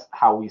so that's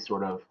how we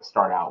sort of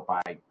start out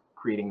by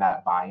creating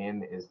that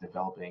buy-in, is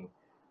developing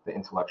the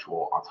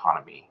intellectual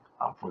autonomy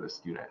for the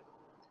student.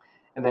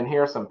 And then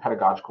here are some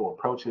pedagogical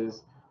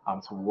approaches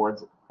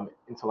towards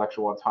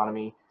intellectual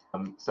autonomy.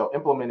 So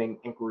implementing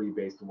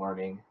inquiry-based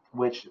learning,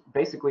 which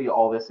basically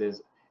all this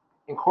is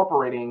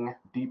incorporating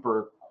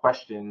deeper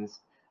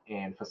questions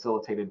and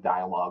facilitated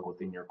dialogue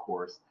within your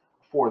course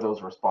for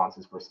those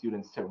responses, for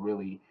students to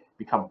really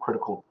become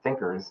critical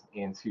thinkers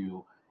and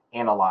to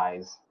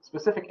analyze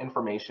specific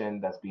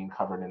information that's being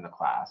covered in the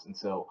class. And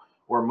so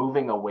we're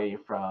moving away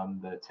from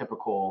the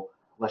typical,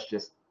 let's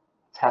just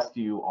test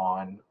you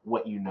on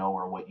what you know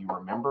or what you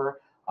remember,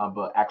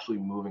 but actually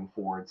moving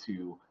forward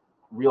to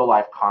real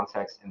life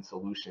context and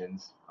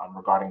solutions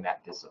regarding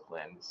that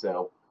discipline.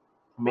 So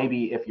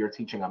maybe if you're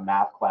teaching a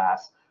math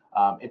class,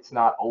 it's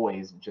not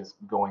always just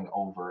going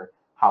over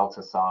how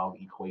to solve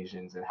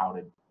equations and how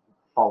to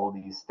follow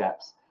these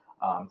steps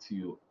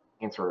to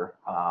answer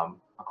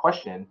a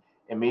question,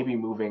 and maybe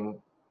moving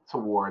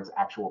towards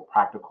actual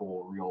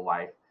practical real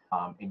life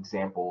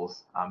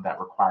examples that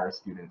require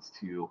students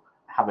to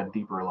have a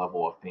deeper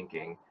level of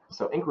thinking.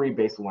 So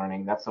inquiry-based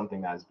learning, that's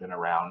something that has been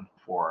around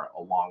for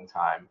a long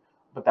time,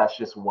 but that's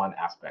just one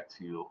aspect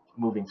to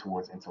moving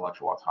towards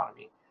intellectual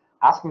autonomy.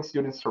 Asking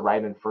students to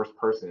write in first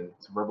person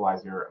to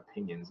verbalize their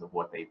opinions of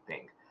what they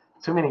think.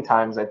 Too many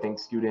times I think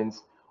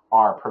students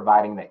are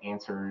providing the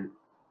answers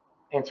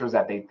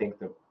that they think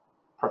the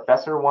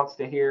professor wants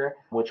to hear,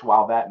 which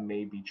while that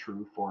may be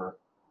true for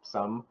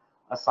some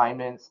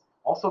assignments,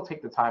 also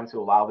take the time to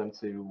allow them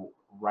to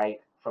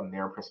write from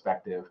their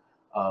perspective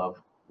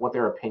of what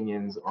their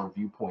opinions or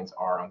viewpoints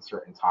are on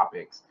certain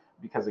topics.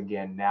 Because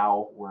again,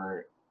 now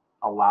we're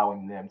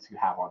allowing them to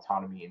have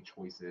autonomy and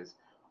choices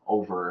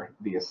over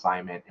the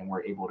assignment, and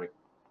we're able to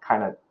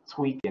kind of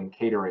tweak and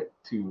cater it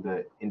to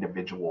the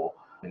individual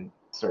in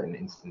certain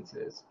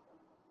instances.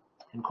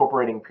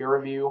 Incorporating peer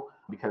review,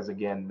 because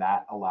again,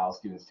 that allows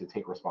students to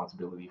take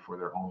responsibility for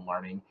their own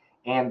learning,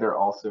 and they're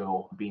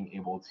also being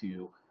able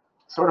to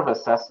sort of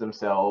assess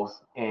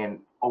themselves and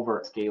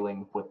over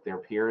scaling with their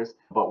peers,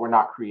 but we're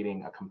not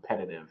creating a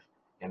competitive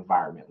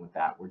environment with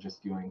that. We're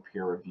just doing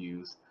peer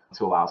reviews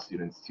to allow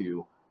students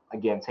to,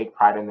 again, take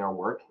pride in their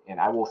work. And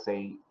I will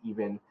say,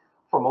 even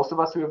for most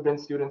of us who have been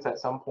students at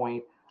some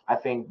point, I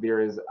think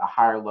there is a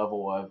higher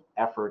level of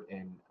effort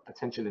and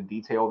attention to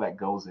detail that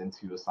goes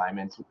into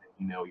assignments.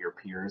 You know, your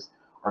peers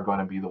are going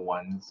to be the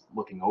ones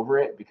looking over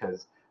it,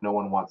 because no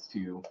one wants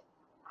to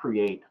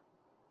create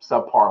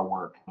subpar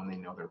work when they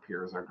know their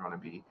peers are going to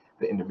be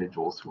the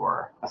individuals who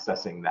are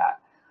assessing that.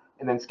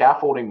 And then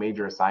scaffolding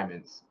major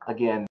assignments.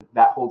 Again,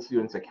 that holds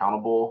students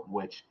accountable,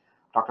 which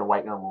Dr.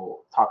 Whitener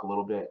will talk a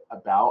little bit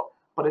about,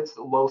 but it's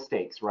low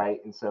stakes, right?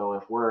 And so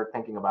if we're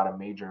thinking about a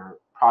major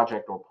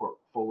project or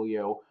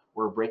portfolio,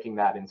 we're breaking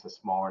that into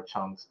smaller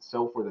chunks.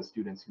 So for the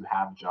students who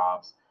have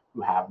jobs,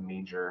 who have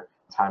major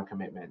time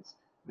commitments,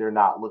 they're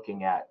not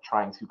looking at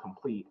trying to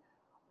complete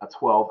a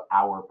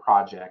 12-hour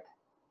project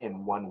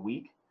in 1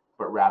 week,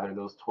 but rather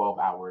those 12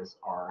 hours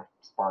are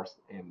sparse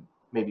and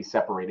maybe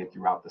separated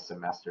throughout the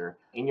semester.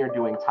 And you're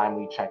doing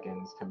timely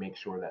check-ins to make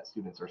sure that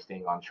students are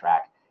staying on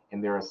track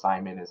and their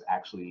assignment is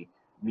actually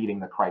meeting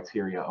the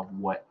criteria of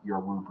what your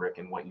rubric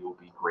and what you will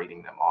be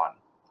grading them on.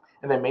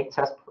 And then make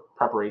test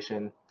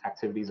preparation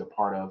activities a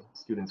part of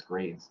students'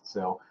 grades.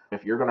 So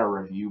if you're going to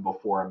review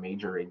before a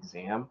major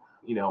exam,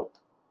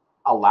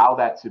 allow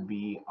that to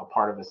be a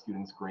part of a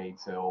student's grade.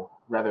 So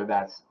whether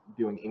that's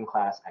doing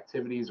in-class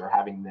activities or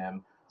having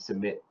them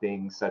submit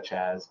things such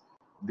as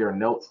their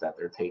notes that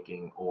they're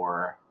taking,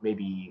 or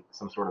maybe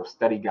some sort of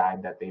study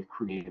guide that they've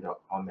created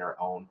on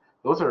their own.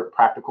 Those are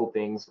practical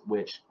things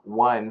which,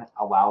 one,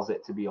 allows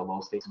it to be a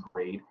low stakes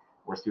grade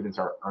where students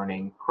are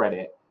earning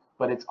credit,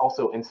 but it's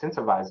also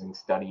incentivizing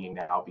studying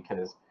now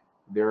because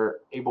they're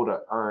able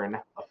to earn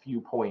a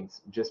few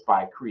points just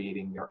by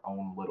creating their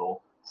own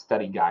little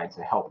study guide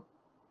to help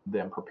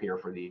them prepare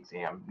for the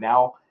exam.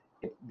 Now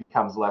it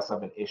becomes less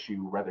of an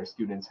issue whether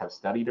students have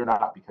studied or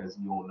not, because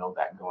you'll know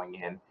that going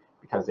in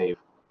because they've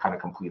kind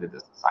of completed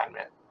this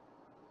assignment.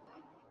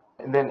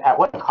 And then at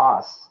what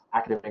cost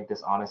academic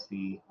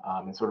dishonesty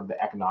and sort of the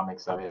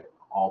economics of it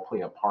all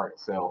play a part.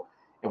 So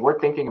if we're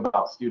thinking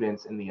about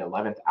students in the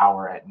 11th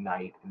hour at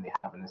night and they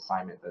have an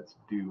assignment that's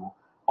due,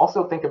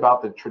 also think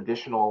about the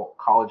traditional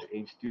college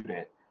age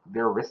student.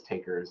 They're risk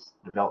takers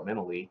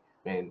developmentally.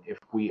 And if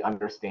we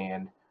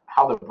understand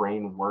how the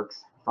brain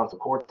works, frontal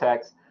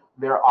cortex,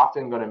 they're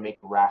often going to make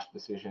rash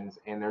decisions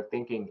and they're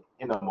thinking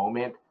in the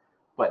moment,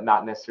 but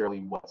not necessarily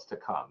what's to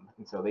come.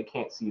 And so they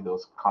can't see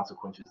those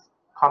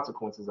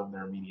consequences of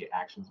their immediate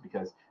actions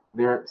because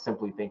they're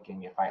simply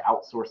thinking, if I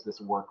outsource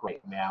this work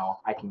right now,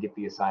 I can get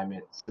the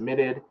assignment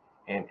submitted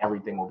and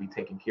everything will be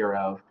taken care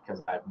of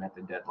because I've met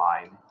the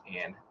deadline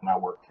and my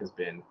work has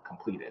been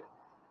completed.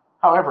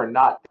 However,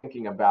 not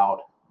thinking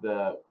about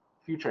the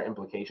future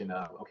implication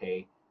of,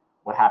 okay,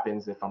 What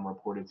happens if I'm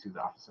reported to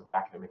the Office of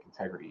Academic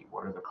Integrity?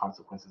 What are the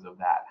consequences of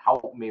that?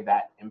 How may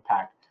that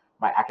impact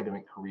my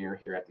academic career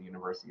here at the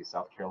University of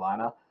South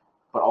Carolina?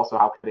 But also,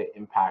 how could it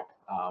impact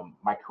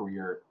my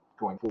career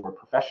going forward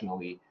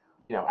professionally,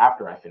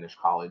 after I finish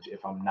college,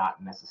 if I'm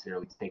not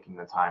necessarily taking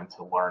the time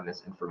to learn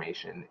this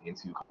information and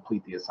to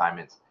complete the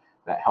assignments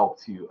that help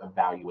to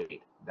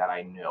evaluate that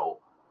I know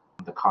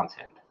the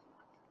content.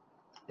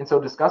 And so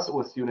discuss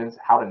with students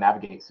how to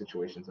navigate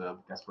situations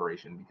of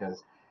desperation,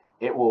 because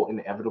it will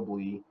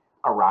inevitably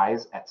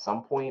arise at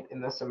some point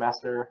in the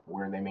semester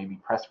where they may be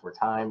pressed for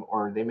time,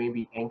 or they may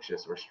be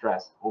anxious or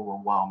stressed,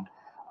 overwhelmed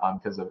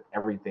because of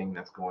everything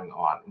that's going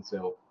on. And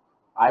so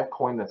I've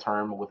coined the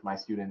term with my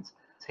students,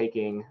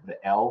 taking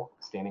the L,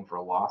 standing for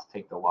loss,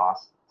 take the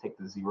loss, take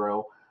the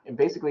zero. And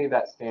basically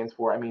that stands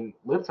for,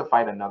 live to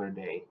fight another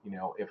day.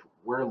 If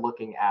we're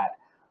looking at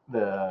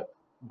the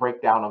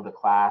breakdown of the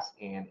class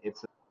and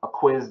it's a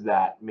quiz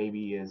that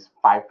maybe is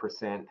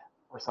 5%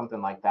 or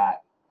something like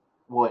that,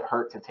 will it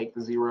hurt to take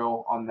the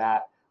zero on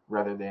that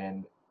rather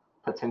than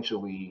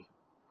potentially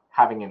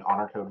having an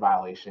honor code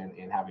violation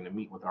and having to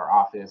meet with our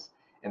office?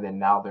 And then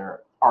now there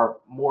are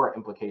more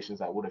implications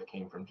that would have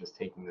came from just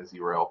taking the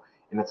zero,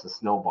 and it's a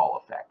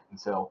snowball effect. And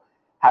so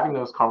having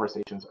those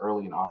conversations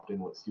early and often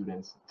with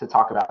students to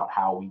talk about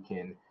how we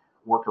can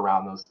work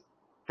around those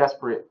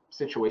desperate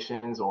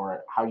situations,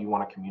 or how you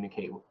want to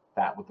communicate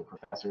that with the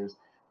professors,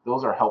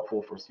 those are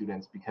helpful for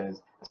students,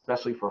 because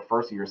especially for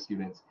first year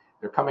students,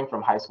 they're coming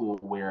from high school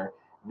where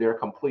they're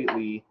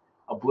completely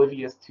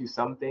oblivious to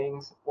some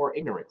things or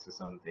ignorant to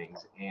some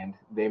things. And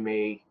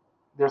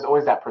there's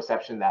always that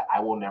perception that I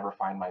will never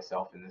find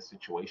myself in this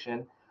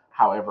situation.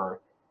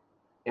 However,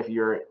 if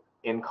you're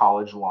in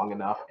college long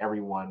enough,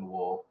 everyone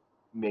will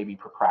maybe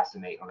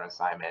procrastinate on an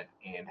assignment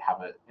and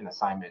have an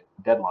assignment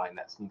deadline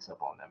that sneaks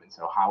up on them. And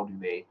so how do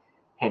they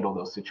handle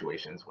those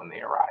situations when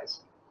they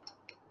arise?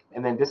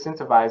 And then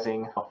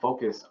disincentivizing a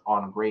focus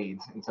on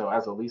grades. And so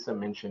as Elisa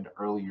mentioned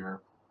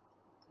earlier,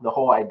 the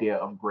whole idea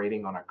of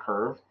grading on a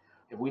curve,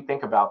 if we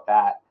think about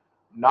that,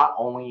 not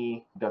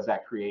only does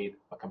that create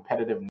a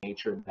competitive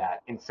nature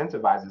that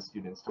incentivizes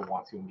students to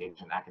want to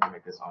engage in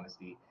academic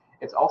dishonesty,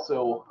 it's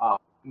also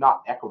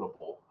not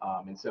equitable.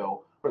 And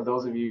so for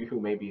those of you who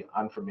may be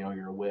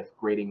unfamiliar with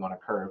grading on a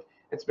curve,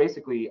 it's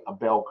basically a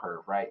bell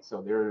curve, right?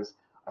 So there's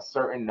a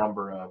certain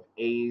number of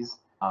A's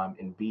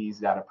and B's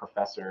that a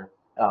professor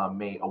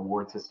may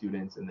award to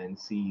students, and then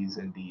C's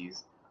and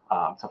D's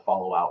to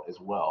follow out as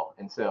well.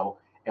 And so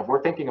if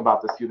we're thinking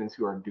about the students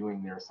who are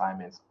doing their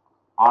assignments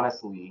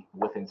honestly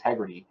with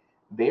integrity,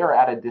 they are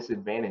at a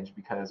disadvantage,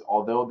 because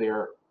although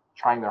they're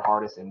trying their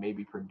hardest and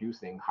maybe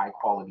producing high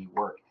quality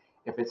work,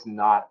 if it's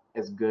not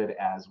as good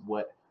as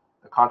what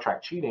the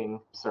contract cheating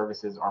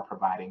services are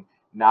providing,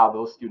 now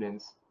those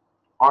students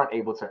aren't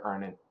able to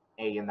earn an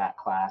A in that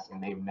class,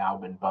 and they've now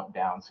been bumped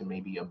down to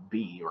maybe a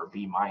B or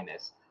B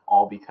minus,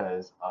 all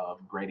because of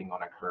grading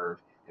on a curve,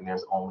 and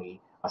there's only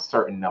a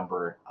certain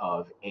number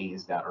of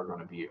A's that are going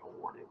to be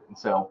awarded. And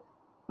so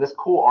this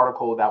cool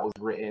article that was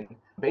written,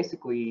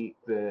 basically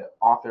the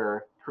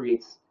author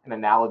creates an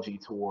analogy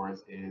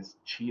towards is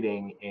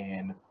cheating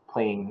and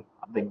playing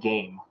the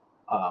game,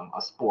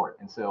 a sport.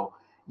 And so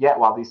yet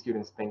while these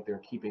students think they're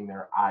keeping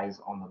their eyes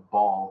on the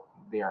ball,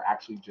 they are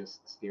actually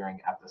just staring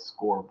at the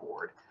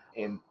scoreboard.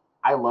 And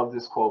I love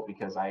this quote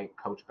because I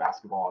coach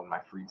basketball in my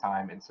free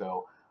time. And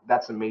so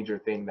that's a major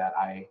thing that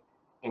I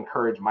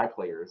encourage my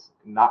players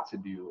not to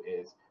do,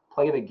 is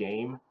play the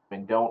game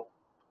and don't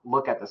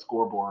look at the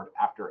scoreboard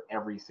after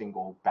every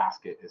single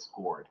basket is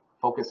scored.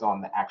 Focus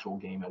on the actual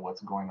game and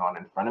what's going on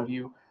in front of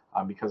you,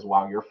 because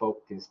while you're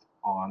focused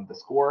on the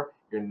score,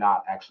 you're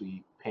not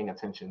actually paying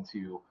attention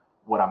to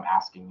what I'm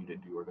asking you to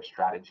do or the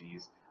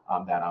strategies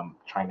that I'm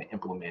trying to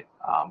implement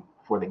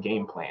for the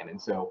game plan. And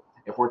so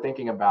if we're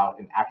thinking about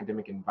an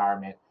academic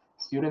environment,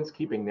 students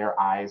keeping their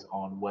eyes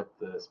on what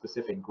the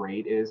specific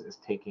grade is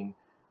taking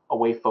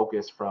away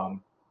focus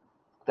from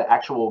the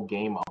actual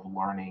game of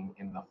learning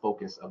and the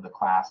focus of the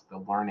class, the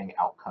learning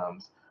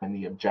outcomes and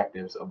the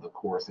objectives of the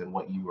course, and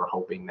what you are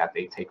hoping that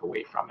they take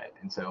away from it.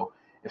 And so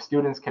if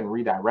students can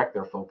redirect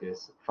their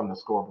focus from the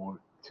scoreboard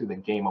to the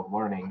game of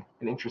learning,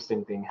 an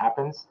interesting thing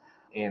happens,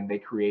 and they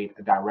create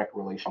a direct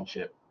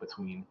relationship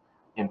between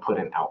input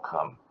and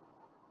outcome.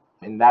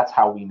 And that's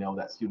how we know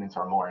that students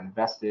are more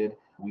invested.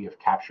 We have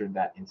captured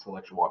that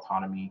intellectual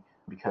autonomy,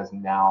 because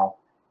now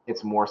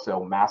it's more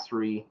so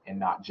mastery and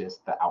not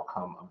just the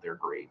outcome of their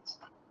grades.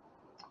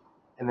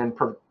 And then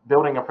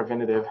building a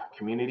preventative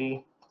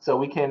community. So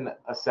we can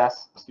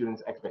assess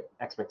students'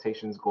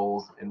 expectations,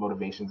 goals, and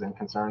motivations and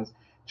concerns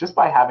just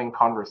by having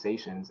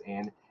conversations.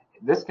 And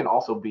this can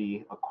also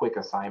be a quick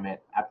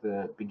assignment at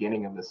the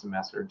beginning of the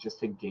semester, just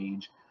to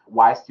gauge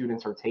why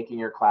students are taking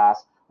your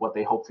class, what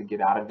they hope to get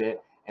out of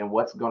it, and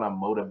what's going to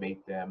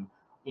motivate them,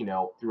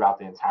 throughout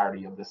the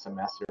entirety of the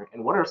semester,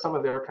 and what are some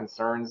of their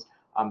concerns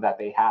that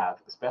they have,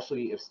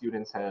 especially if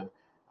students have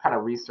kind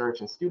of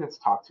researched, and students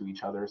talk to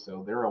each other,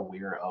 so they're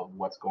aware of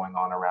what's going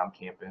on around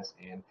campus,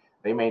 and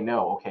they may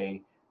know,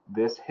 okay,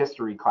 this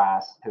history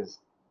class has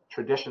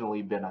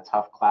traditionally been a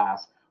tough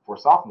class for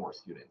sophomore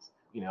students.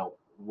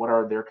 What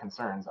are their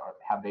concerns?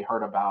 Have they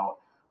heard about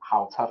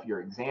how tough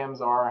your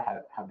exams are?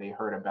 Have they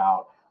heard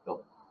about the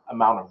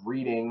amount of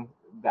reading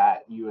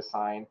that you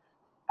assign?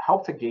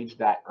 Help to gauge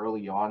that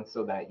early on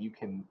so that you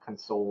can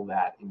console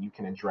that and you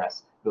can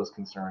address those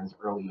concerns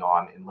early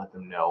on and let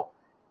them know,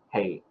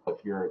 hey, if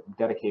you're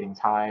dedicating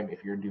time,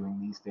 if you're doing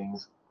these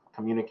things,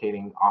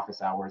 communicating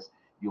office hours,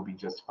 you'll be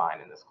just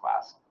fine in this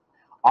class.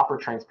 Offer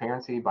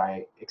transparency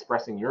by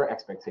expressing your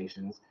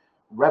expectations,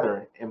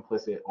 whether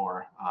implicit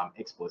or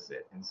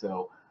explicit. And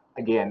so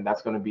again,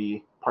 that's going to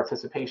be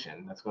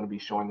participation. That's going to be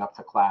showing up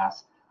to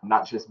class,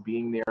 not just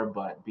being there,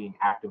 but being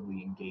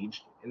actively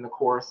engaged in the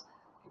course,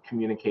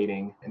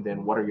 communicating, and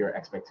then what are your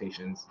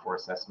expectations for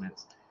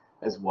assessments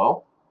as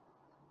well.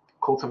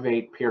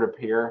 Cultivate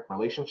peer-to-peer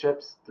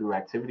relationships through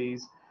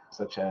activities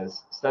such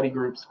as study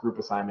groups, group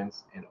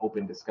assignments, and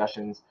open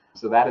discussions.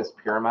 So that is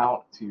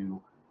paramount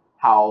to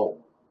how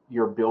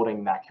you're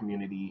building that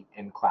community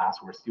in class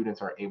where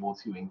students are able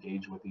to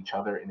engage with each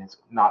other. And it's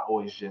not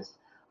always just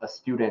a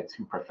student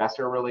to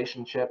professor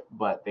relationship,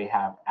 but they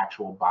have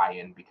actual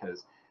buy-in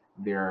because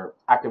they're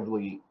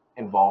actively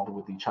involved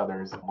with each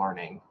other's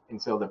learning.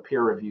 And so the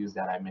peer reviews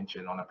that I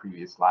mentioned on a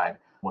previous slide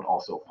would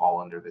also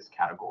fall under this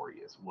category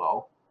as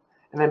well.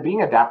 And then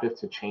being adaptive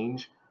to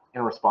change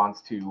in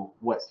response to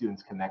what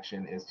students'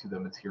 connection is to the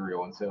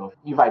material. And so if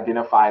you've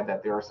identified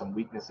that there are some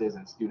weaknesses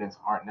and students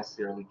aren't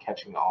necessarily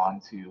catching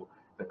on to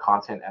the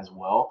content as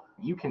well,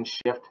 you can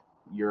shift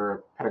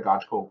your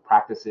pedagogical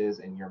practices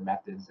and your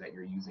methods that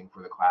you're using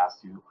for the class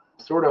to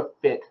sort of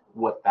fit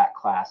what that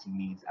class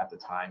needs at the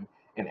time.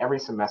 And every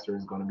semester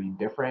is going to be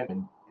different.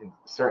 And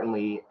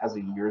certainly as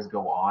the years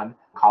go on,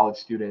 college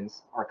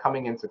students are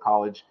coming into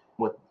college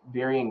with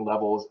varying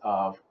levels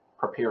of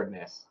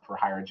preparedness for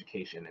higher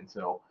education. And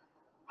so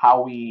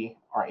how we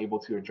are able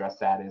to address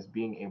that is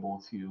being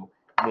able to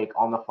make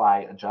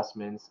on-the-fly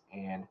adjustments,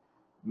 and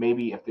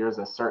maybe if there's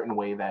a certain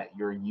way that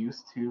you're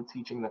used to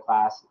teaching the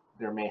class,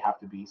 there may have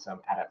to be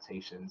some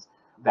adaptations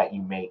that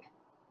you make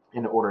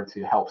in order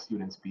to help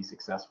students be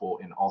successful,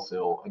 and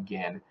also,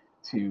 again,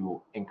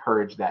 to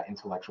encourage that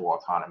intellectual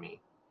autonomy.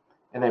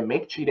 And then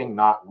make cheating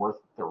not worth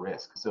the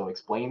risk. So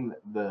explain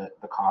the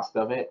cost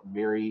of it,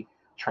 very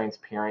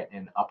transparent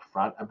and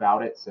upfront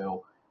about it.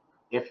 So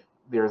if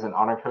there's an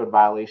honor code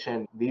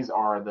violation, these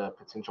are the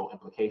potential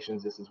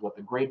implications. This is what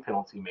the grade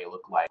penalty may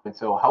look like. And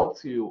so help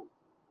to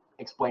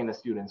explain to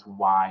students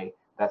why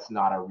that's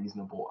not a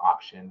reasonable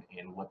option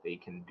and what they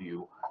can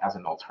do as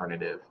an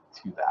alternative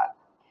to that.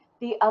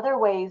 The other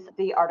ways,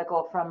 the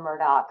article from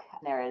Murdoch,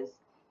 there is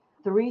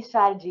 3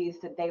 strategies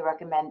that they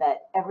recommend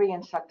that every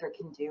instructor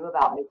can do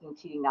about making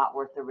cheating not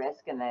worth the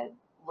risk, and then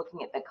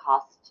looking at the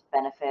cost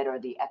benefit or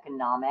the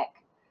economic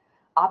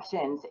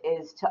options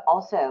is to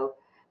also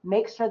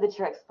make sure that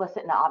you're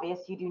explicit and obvious.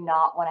 You do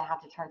not want to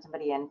have to turn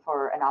somebody in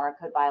for an honor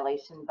code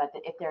violation, but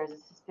that if there is a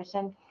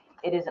suspicion,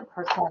 it isn't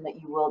personal, and that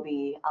you will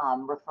be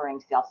referring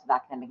to the Office of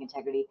Academic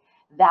Integrity.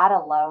 That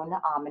alone,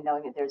 and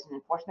knowing that there's an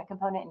enforcement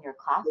component in your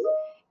class,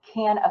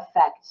 can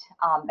affect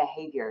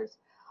behaviors.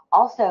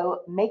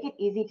 Also, make it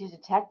easy to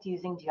detect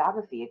using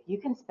geography. If you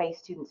can space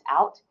students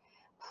out,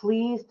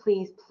 please,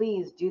 please,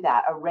 please do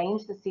that.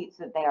 Arrange the seats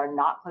so that they are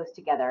not close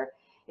together.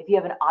 If you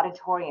have an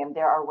auditorium,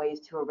 there are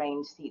ways to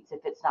arrange seats if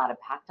it's not a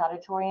packed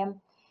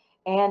auditorium,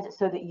 and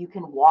so that you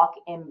can walk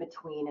in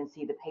between and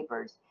see the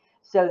papers.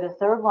 So the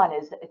third one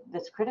is,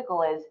 this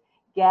critical, is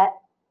get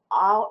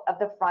out of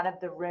the front of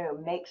the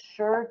room. Make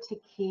sure to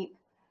keep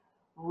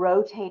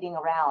rotating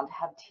around,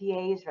 have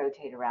TAs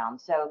rotate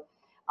around. So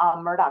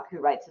Murdoch, who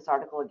writes this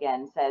article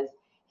again, says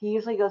he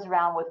usually goes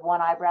around with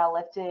one eyebrow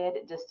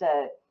lifted, just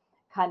to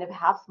kind of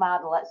half smile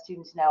to let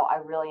students know, I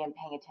really am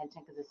paying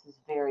attention because this is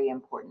very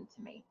important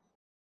to me.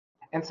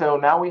 And so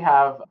now we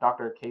have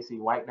Dr. Casey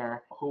Whitener,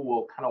 who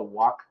will kind of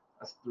walk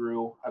us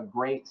through a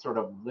great sort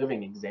of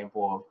living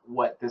example of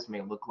what this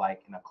may look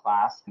like in a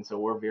class. And so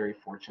we're very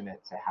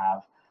fortunate to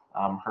have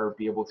her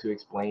be able to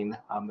explain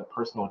the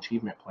personal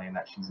achievement plan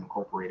that she's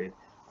incorporated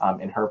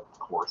in her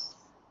course.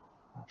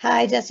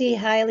 Hi, Jesse.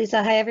 Hi,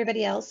 Lisa. Hi,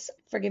 everybody else.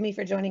 Forgive me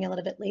for joining a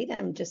little bit late.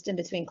 I'm just in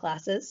between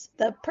classes.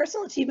 The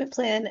personal achievement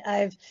plan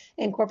I've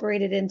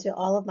incorporated into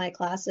all of my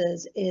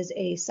classes is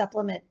a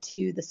supplement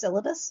to the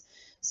syllabus.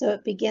 So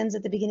it begins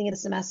at the beginning of the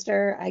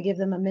semester. I give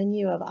them a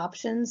menu of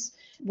options,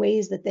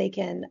 ways that they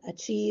can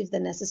achieve the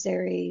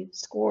necessary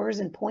scores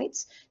and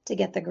points to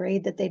get the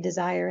grade that they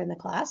desire in the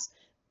class.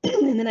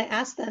 And then I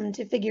ask them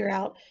to figure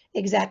out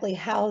exactly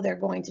how they're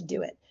going to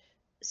do it.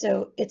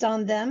 So it's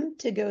on them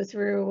to go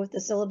through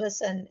the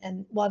syllabus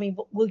and well, I mean,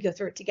 we'll go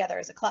through it together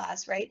as a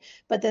class, right?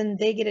 But then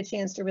they get a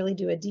chance to really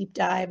do a deep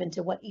dive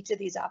into what each of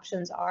these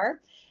options are,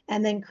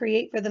 and then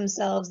create for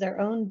themselves their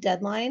own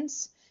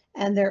deadlines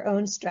and their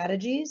own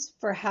strategies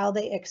for how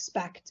they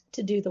expect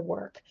to do the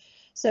work.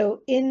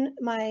 So in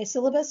my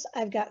syllabus,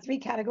 I've got 3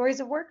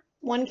 categories of work.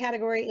 One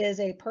category is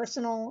a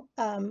personal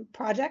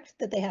project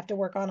that they have to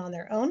work on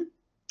their own.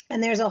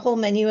 And there's a whole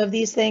menu of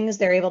these things.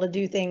 They're able to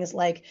do things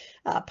like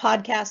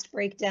podcast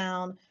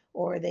breakdown,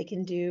 or they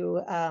can do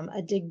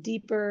a dig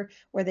deeper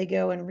where they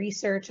go and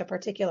research a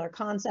particular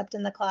concept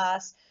in the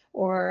class,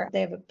 or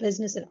they have a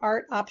business and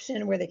art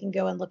option where they can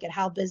go and look at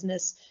how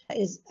business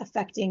is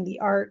affecting the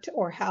art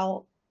or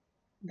how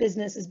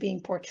business is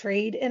being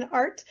portrayed in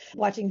art,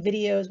 watching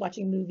videos,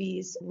 watching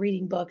movies,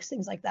 reading books,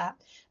 things like that.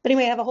 But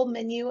anyway, I have a whole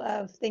menu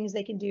of things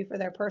they can do for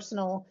their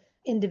personal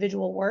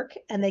individual work,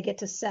 and they get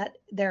to set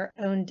their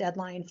own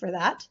deadline for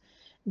that.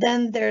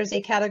 Then there's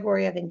a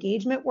category of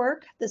engagement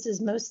work. This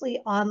is mostly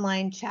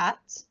online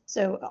chats,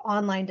 so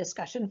online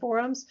discussion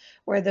forums,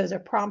 where those are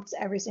prompts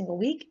every single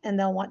week, and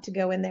they'll want to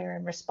go in there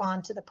and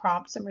respond to the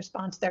prompts and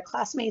respond to their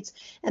classmates,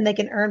 and they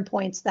can earn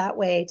points that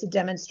way to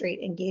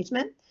demonstrate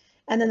engagement.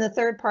 And then the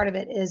third part of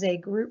it is a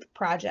group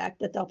project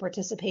that they'll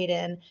participate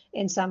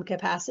in some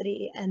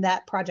capacity. And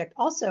that project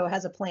also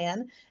has a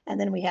plan. And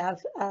then we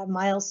have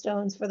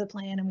milestones for the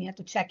plan, and we have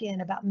to check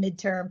in about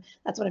midterm.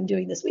 That's what I'm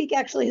doing this week,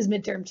 actually, is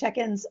midterm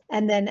check-ins.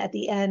 And then at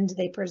the end,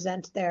 they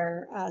present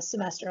their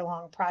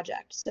semester-long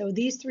project. So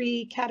these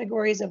three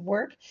categories of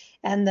work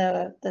and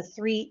the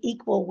three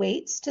equal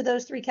weights to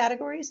those three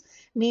categories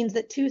means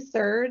that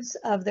 2/3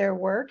 of their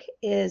work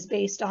is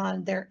based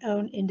on their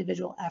own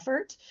individual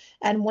effort,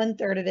 and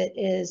 1/3 of it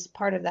is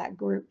part of that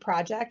group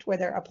project where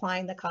they're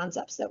applying the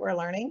concepts that we're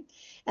learning.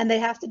 And they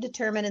have to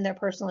determine in their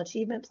personal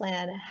achievement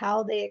plan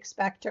how they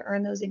expect to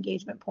earn those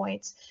engagement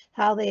points,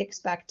 how they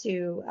expect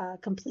to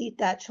complete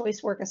that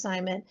choice work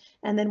assignment,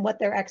 and then what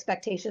their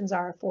expectations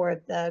are for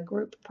the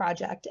group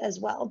project as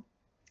well.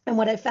 And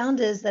what I found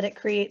is that it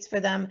creates for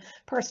them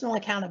personal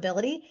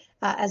accountability.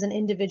 As an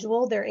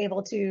individual, they're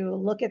able to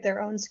look at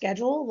their own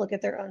schedule, look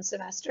at their own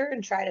semester,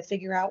 and try to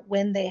figure out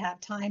when they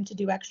have time to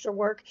do extra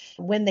work,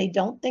 when they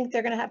don't think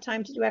they're going to have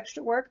time to do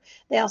extra work.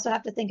 They also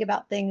have to think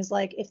about things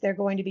like if they're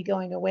going to be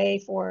going away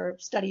for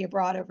study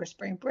abroad over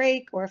spring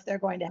break, or if they're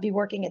going to be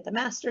working at the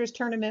master's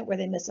tournament where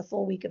they miss a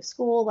full week of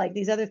school, like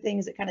these other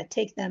things that kind of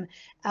take them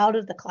out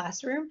of the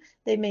classroom.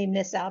 They may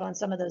miss out on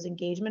some of those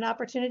engagement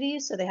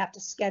opportunities. So they have to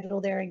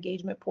schedule their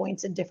engagement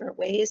points in different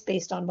ways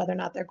based on whether or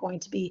not they're going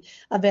to be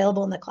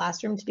available in the classroom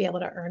to be able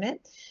to earn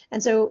it.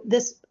 And so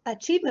this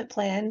achievement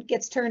plan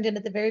gets turned in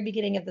at the very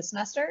beginning of the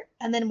semester,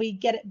 and then we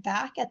get it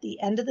back at the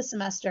end of the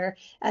semester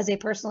as a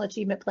personal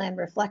achievement plan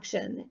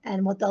reflection.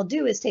 And what they'll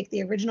do is take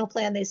the original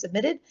plan they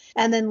submitted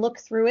and then look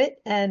through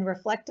it and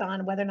reflect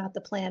on whether or not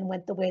the plan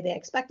went the way they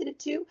expected it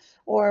to,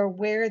 or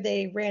where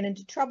they ran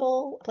into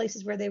trouble,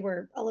 places where they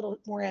were a little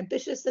more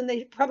ambitious than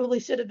they probably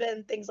should have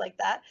been, things like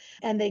that.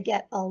 And they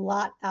get a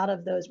lot out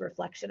of those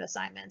reflection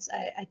assignments.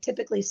 I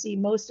typically see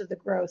most of the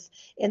growth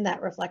in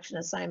that reflection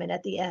assignment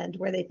at the end,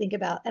 where they think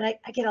about, and I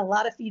get a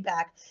lot of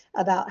feedback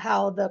about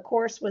how the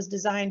course was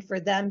designed for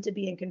them to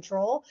be in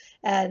control.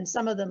 And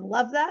some of them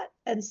love that,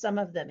 and some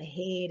of them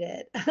hate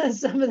it.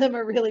 Some of them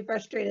are really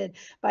frustrated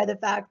by the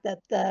fact that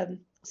the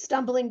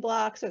stumbling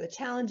blocks or the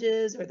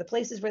challenges or the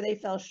places where they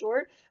fell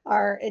short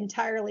are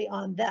entirely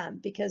on them,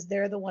 because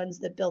they're the ones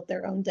that built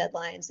their own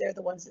deadlines. They're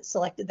the ones that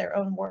selected their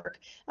own work.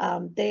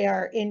 They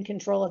are in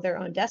control of their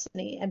own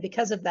destiny. And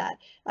because of that,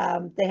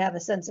 they have a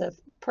sense of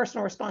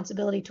personal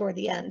responsibility toward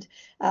the end.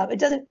 It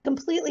doesn't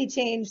completely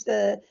change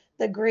the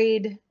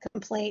grade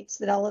complaints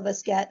that all of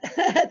us get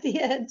at the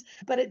end,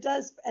 but it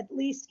does at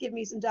least give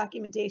me some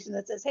documentation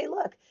that says, hey,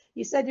 look,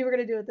 you said you were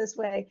going to do it this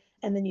way,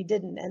 and then you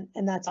didn't,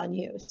 and that's on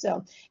you.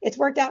 So it's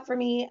worked out for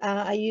me.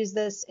 I use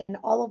this in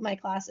all of my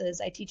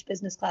classes. I teach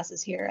business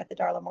classes here at the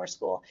Darla Moore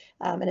School,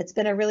 and it's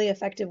been a really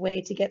effective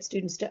way to get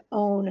students to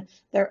own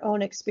their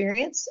own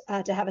experience,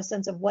 to have a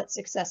sense of what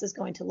success is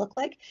going to look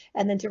like,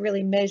 and then to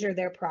really measure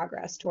their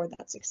progress toward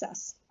that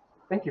success.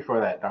 Thank you for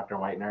that, Dr.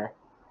 Whitener.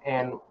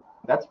 And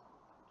that's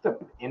the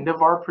end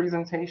of our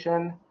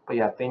presentation. But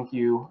yeah, thank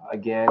you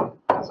again,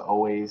 as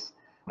always,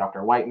 Dr.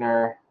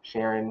 Whitener,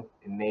 Sharon,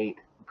 and Nate.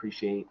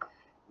 Appreciate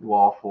you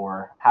all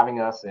for having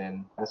us,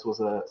 and this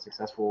was a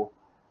successful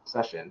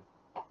session.